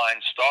borderline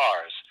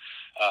stars.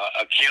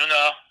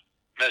 Acuna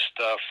missed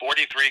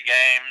 43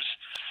 games.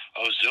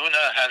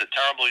 Ozuna had a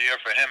terrible year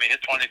for him. He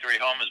hit 23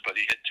 homers, but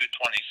he hit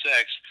 226.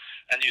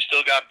 And you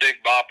still got big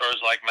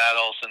boppers like Matt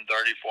Olson, 34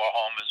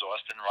 homers,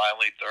 Austin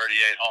Riley,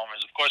 38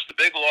 homers. Of course, the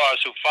big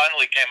loss, who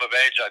finally came of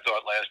age, I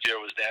thought, last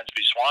year, was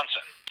Dansby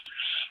Swanson.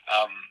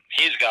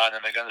 He's gone,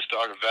 and they're going to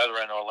start a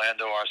veteran,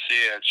 Orlando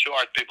Arcia, at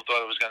short. People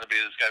thought it was going to be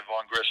this guy,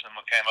 Vaughn Grissom,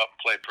 who came up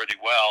and played pretty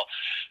well.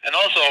 And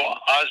also,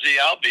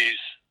 Ozzie Albies,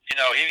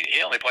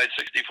 he only played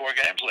 64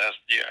 games last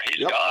year.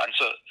 He's gone.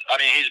 So,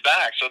 he's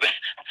back. So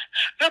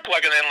they're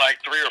plugging in like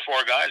 3 or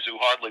 4 guys who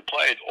hardly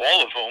played,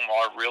 all of whom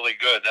are really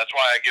good. That's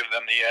why I give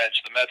them the edge.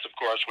 The Mets, of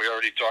course, we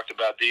already talked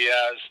about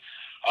Diaz.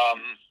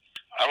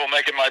 I will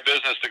make it my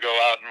business to go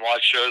out and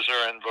watch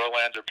Scherzer and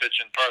Verlander pitch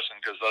in person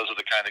because those are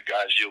the kind of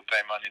guys you'll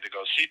pay money to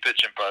go see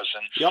pitch in person.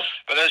 Yep.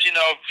 But as you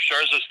know,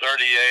 Scherzer's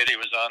 38. He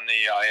was on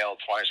the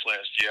IL twice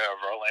last year.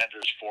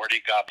 Verlander's 40.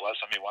 God bless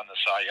him. He won the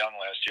Cy Young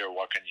last year.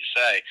 What can you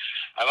say?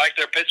 I like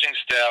their pitching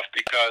staff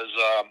because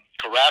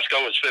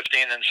Carrasco was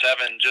 15-7,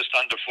 just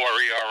under 4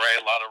 ERA,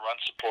 a lot of run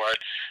support.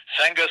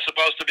 Senga's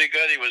supposed to be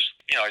good. He was,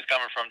 he's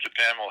coming from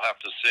Japan. We'll have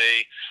to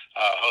see.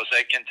 Jose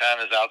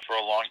Quintana's out for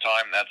a long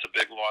time. That's a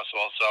big loss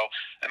also.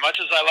 And much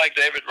as I like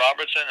David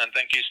Robertson and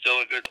think he's still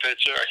a good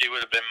pitcher, he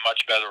would have been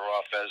much better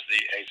off as the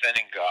 8th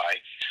inning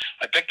guy.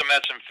 I picked the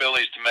Mets and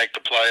Phillies to make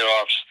the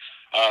playoffs.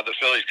 The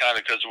Phillies kind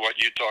of because of what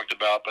you talked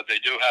about, but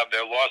they do have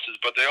their losses.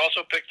 But they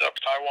also picked up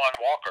Taijuan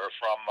Walker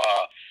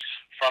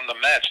from the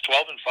Mets,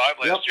 12-5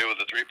 last year with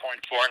a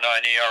 3.49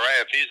 ERA.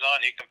 If he's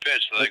on, he can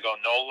pitch. So they go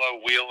Nola,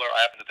 Wheeler.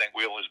 I happen to think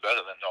Wheeler's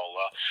better than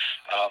Nola,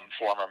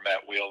 former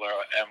Met Wheeler,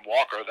 and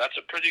Walker. That's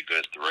a pretty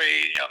good 3.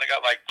 They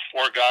got like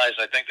 4 guys.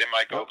 I think they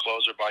might go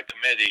closer by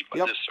committee,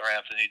 but this Sir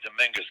Anthony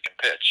Dominguez can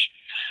pitch.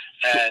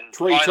 And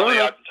Trey finally,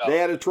 Turner.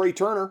 They added Trey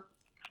Turner.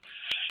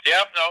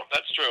 Yep, no,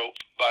 that's true.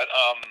 But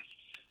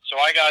so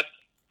I got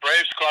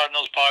Braves,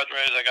 Cardinals,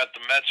 Padres. I got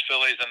the Mets,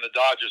 Phillies, and the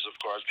Dodgers, of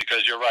course,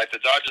 because you're right.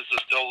 The Dodgers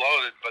are still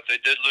loaded, but they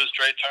did lose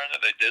Trey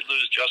Turner. They did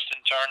lose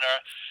Justin Turner.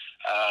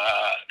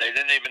 They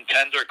didn't even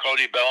tender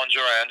Cody Bellinger.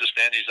 I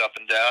understand he's up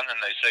and down,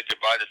 and they said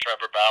goodbye to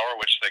Trevor Bauer,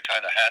 which they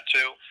kind of had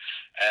to.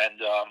 And,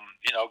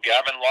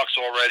 Gavin Lux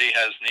already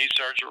has knee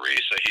surgery,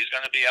 so he's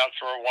going to be out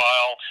for a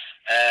while.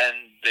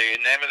 And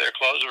the name of their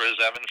closer is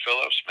Evan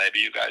Phillips.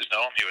 Maybe you guys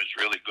know him. He was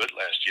really good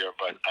last year,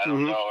 but I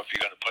don't know if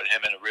you're going to put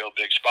him in a real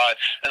big spot.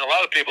 And a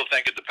lot of people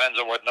think it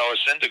depends on what Noah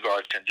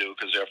Syndergaard can do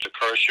because they're after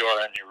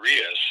Kershaw and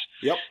Urias.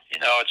 Yep.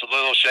 It's a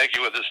little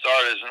shaky with the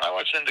starters. And I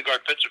watched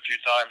Syndergaard pitch a few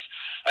times.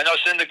 I know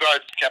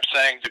Syndergaard kept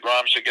saying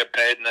DeGrom should get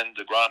paid, and then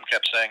DeGrom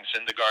kept saying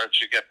Syndergaard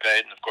should get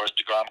paid. And, of course,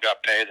 DeGrom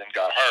got paid and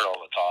got hurt all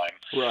the time.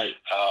 Right.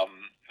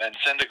 And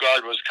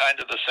Syndergaard was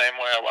kind of the same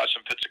way. I watched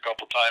him pitch a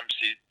couple times.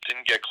 He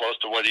didn't get close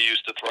to what he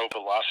used to throw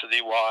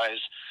velocity-wise.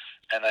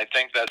 And I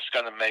think that's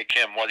going to make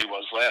him what he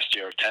was last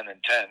year, 10-10,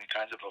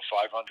 kind of a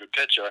 500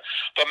 pitcher.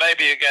 But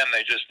maybe, again,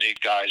 they just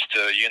need guys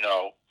to,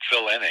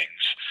 fill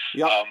innings.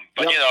 Yep.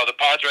 The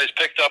Padres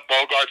picked up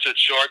Bogarts at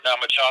short. Now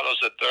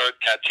Machado's at third.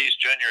 Tatis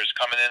Jr. is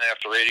coming in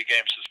after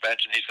 80-game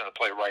suspension. He's going to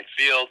play right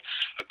field,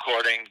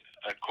 according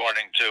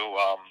to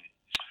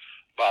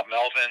Bob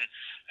Melvin.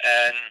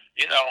 And,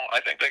 I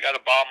think they got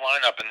a bomb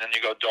lineup. And then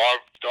you go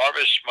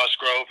Darvish,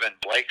 Musgrove, and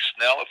Blake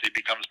Snell if he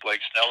becomes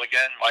Blake Snell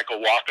again. Michael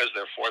Walker's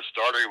their 4th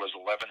starter. He was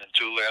 11-2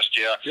 last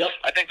year. Yep.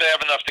 I think they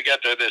have enough to get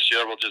there this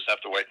year. We'll just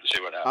have to wait and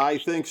see what happens. I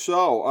think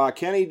so.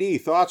 Kenny D,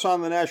 thoughts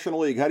on the National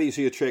League? How do you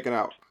see it shaking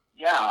out?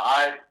 Yeah,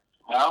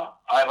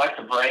 I like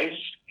the Braves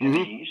in the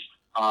East.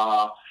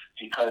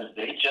 because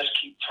they just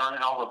keep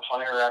turning over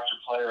player after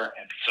player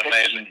and It's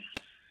amazing.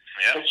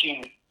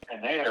 pitching,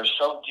 and they are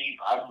so deep.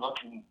 I'm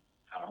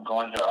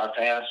going to our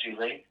fantasy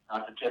league,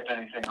 not to tip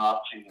anything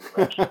off to you,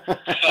 Rick. I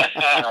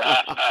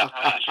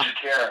don't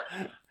care.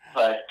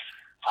 But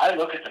I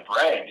look at the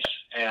Braves,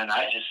 and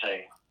I just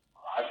say,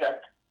 I've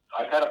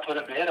got to put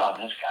a bid on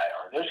this guy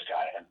or this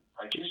guy. And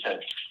like you said,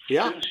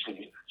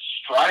 Tuesday,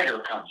 Strider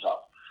comes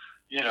up.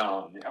 You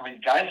know, I mean,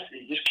 guys,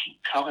 they just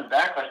keep coming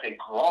back like they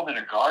grow them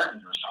in a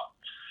garden or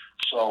something.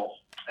 So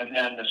I've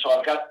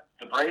got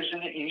the Braves in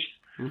the East.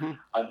 Mm-hmm.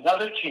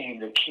 Another team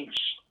that keeps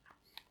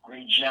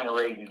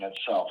regenerating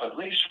itself, at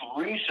least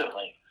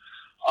recently,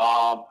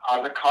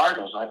 are the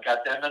Cardinals. I've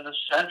got them in the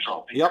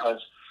Central because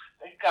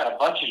they've got a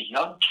bunch of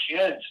young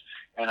kids,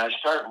 and I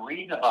start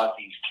reading about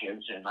these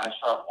kids, and I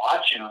start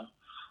watching them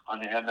on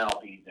the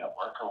MLB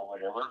network or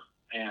whatever,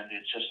 and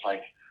it's just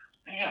like,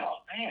 man,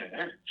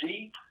 they're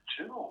deep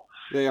too.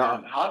 They are.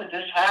 And how did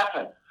this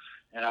happen?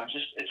 And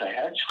it's a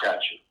head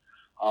scratcher.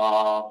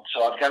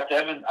 So I've got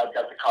them, and I've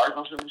got the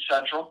Cardinals in the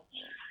Central,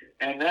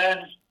 and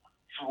then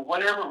for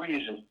whatever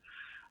reason,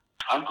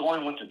 I'm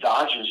going with the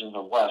Dodgers in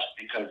the West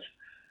because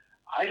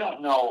I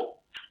don't know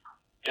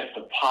if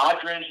the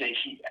Padres, they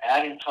keep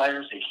adding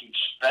players, they keep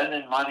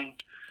spending money,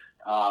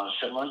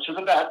 similar to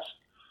the Mets,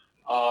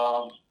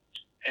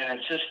 and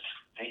it's just,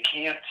 they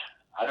can't,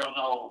 I don't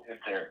know if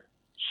they're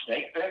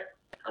snake bit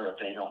or if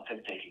they don't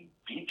think they can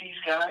beat these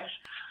guys,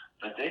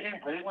 but they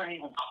weren't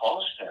even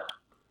close there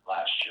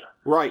last year.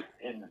 Right.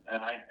 And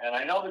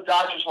I know the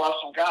Dodgers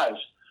lost some guys,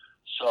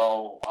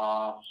 so,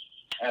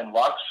 and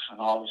Lux and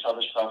all this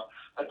other stuff,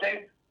 but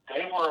they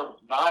were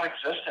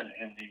non-existent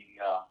in the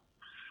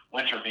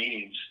winter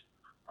meetings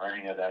or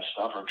any of that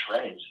stuff or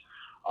trades.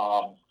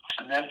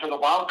 And then for the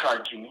wild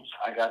card teams,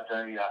 I got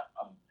the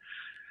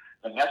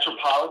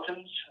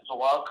Metropolitans as a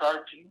wild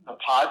card team, the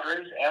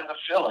Padres and the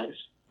Phillies.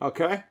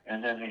 Okay.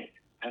 And then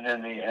the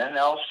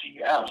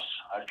NLCS,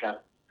 I've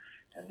got,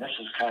 and this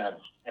is kind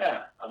of,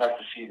 I'd like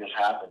to see this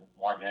happen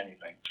more than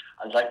anything.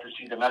 I'd like to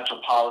see the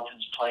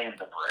Metropolitans playing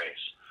the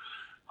Braves.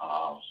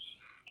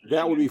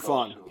 That would be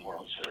fun.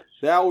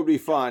 That would be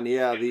fun.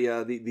 Yeah,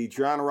 the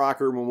John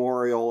Rocker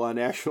Memorial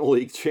National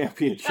League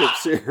Championship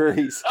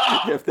Series,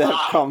 if that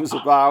comes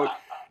about.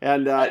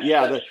 And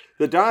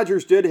the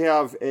Dodgers did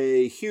have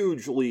a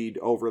huge lead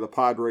over the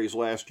Padres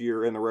last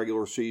year in the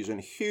regular season.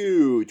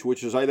 Huge,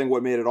 which is, I think,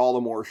 what made it all the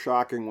more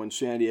shocking when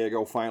San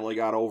Diego finally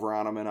got over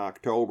on them in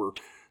October.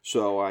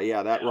 So,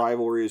 that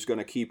rivalry is going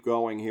to keep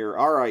going here.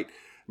 All right,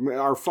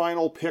 our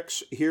final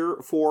picks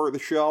here for the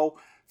show.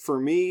 For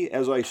me,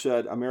 as I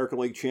said, American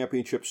League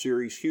Championship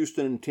Series,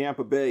 Houston and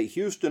Tampa Bay.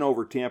 Houston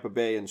over Tampa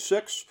Bay in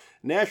 6.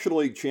 National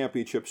League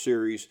Championship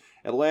Series,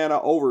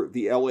 Atlanta over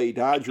the LA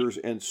Dodgers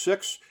in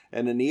 6.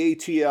 And in the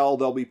ATL,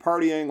 they'll be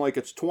partying like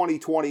it's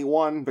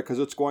 2021 because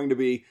it's going to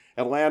be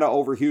Atlanta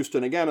over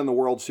Houston again in the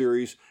World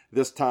Series,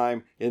 this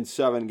time in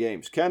 7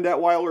 games. Ken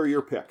Detwiler,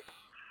 your pick.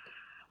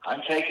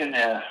 I'm taking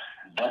as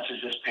much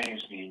as this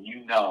pains me, and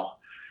you know,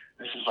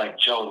 this is like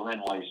Joe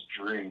Linway's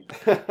dream.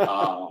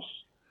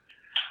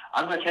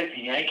 I'm going to take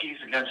the Yankees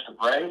against the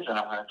Braves, and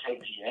I'm going to take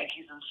the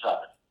Yankees in 7.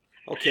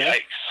 Okay.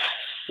 Yikes.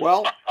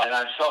 Well, and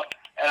I'm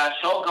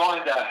so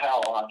going to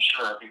hell, I'm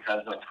sure,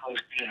 because of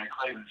being a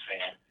Cleveland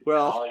fan.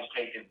 Well, I'm always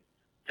taking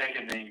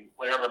the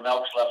whatever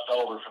milk's left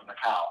over from the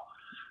cow.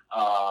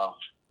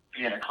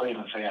 Being a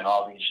Cleveland fan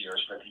all these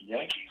years, but the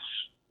Yankees,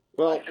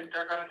 I think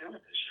they're going to do it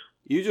this year.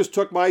 You just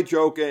took my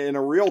joke in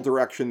a real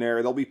direction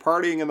there. They'll be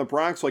partying in the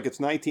Bronx like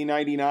it's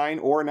 1999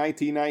 or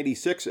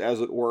 1996,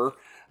 as it were.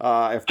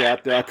 If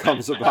that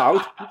comes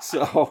about.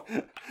 So,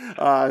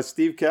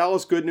 Steve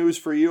Kallas, good news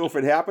for you if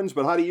it happens,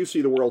 but how do you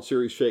see the World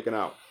Series shaking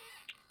out?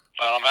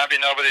 Well, I'm happy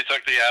nobody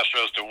took the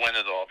Astros to win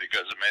it all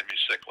because it made me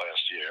sick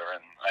last year.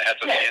 And I had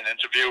to see an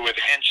interview with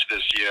Hinch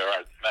this year,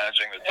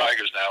 managing the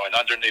Tigers now, and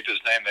underneath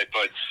his name they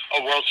put,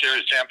 World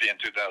Series champion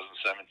 2017.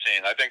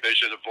 I think they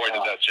should have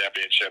avoided that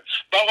championship.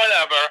 But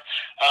whatever.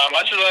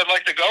 Much as I'd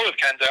like to go with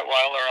Ken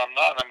Detwiler, I'm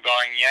not. I'm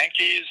going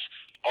Yankees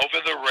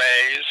over the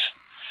Rays,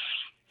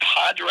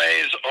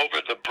 Padres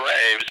over the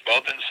Braves,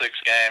 both in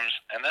 6 games,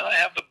 and then I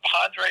have the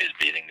Padres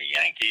beating the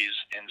Yankees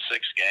in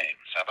 6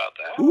 games. How about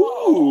that?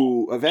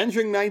 Ooh,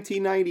 avenging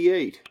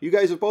 1998. You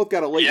guys have both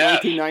got a late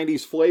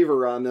 1990s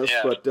flavor on this,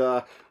 but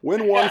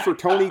win one for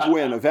Tony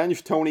Gwynn.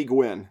 Avenge Tony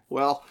Gwynn.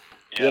 Well,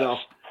 you know,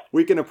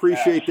 we can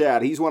appreciate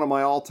that. He's one of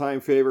my all-time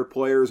favorite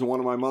players and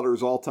one of my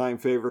mother's all-time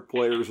favorite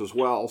players as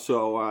well.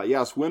 So,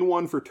 yes, win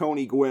one for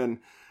Tony Gwynn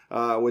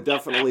would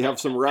definitely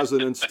have some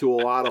resonance to a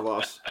lot of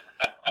us.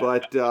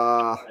 But,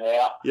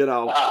 you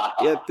know,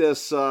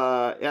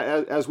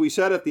 as we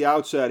said at the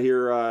outset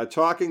here,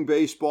 talking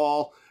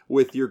baseball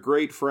with your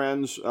great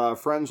friends,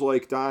 friends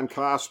like Don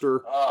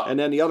Koster, and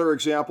then the other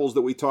examples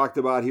that we talked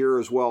about here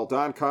as well.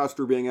 Don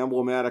Koster being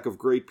emblematic of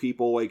great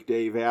people like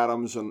Dave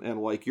Adams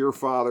and like your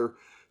father,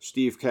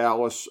 Steve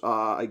Kallas.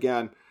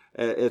 Again,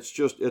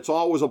 it's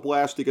always a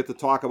blast to get to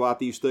talk about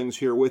these things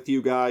here with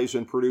you guys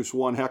and produce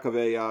one heck of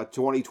a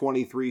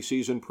 2023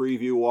 season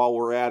preview while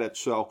we're at it.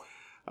 So,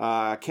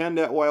 Ken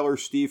Detwiler,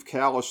 Steve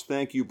Kallas,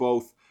 thank you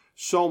both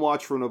so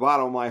much from the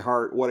bottom of my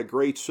heart. What a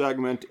great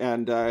segment,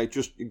 and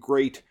just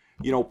great,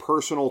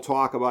 personal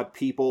talk about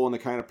people and the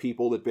kind of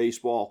people that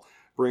baseball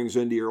brings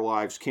into your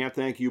lives. Can't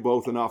thank you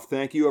both enough.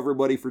 Thank you,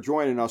 everybody, for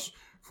joining us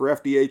for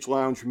FDH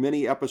Lounge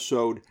mini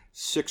episode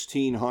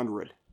 1600.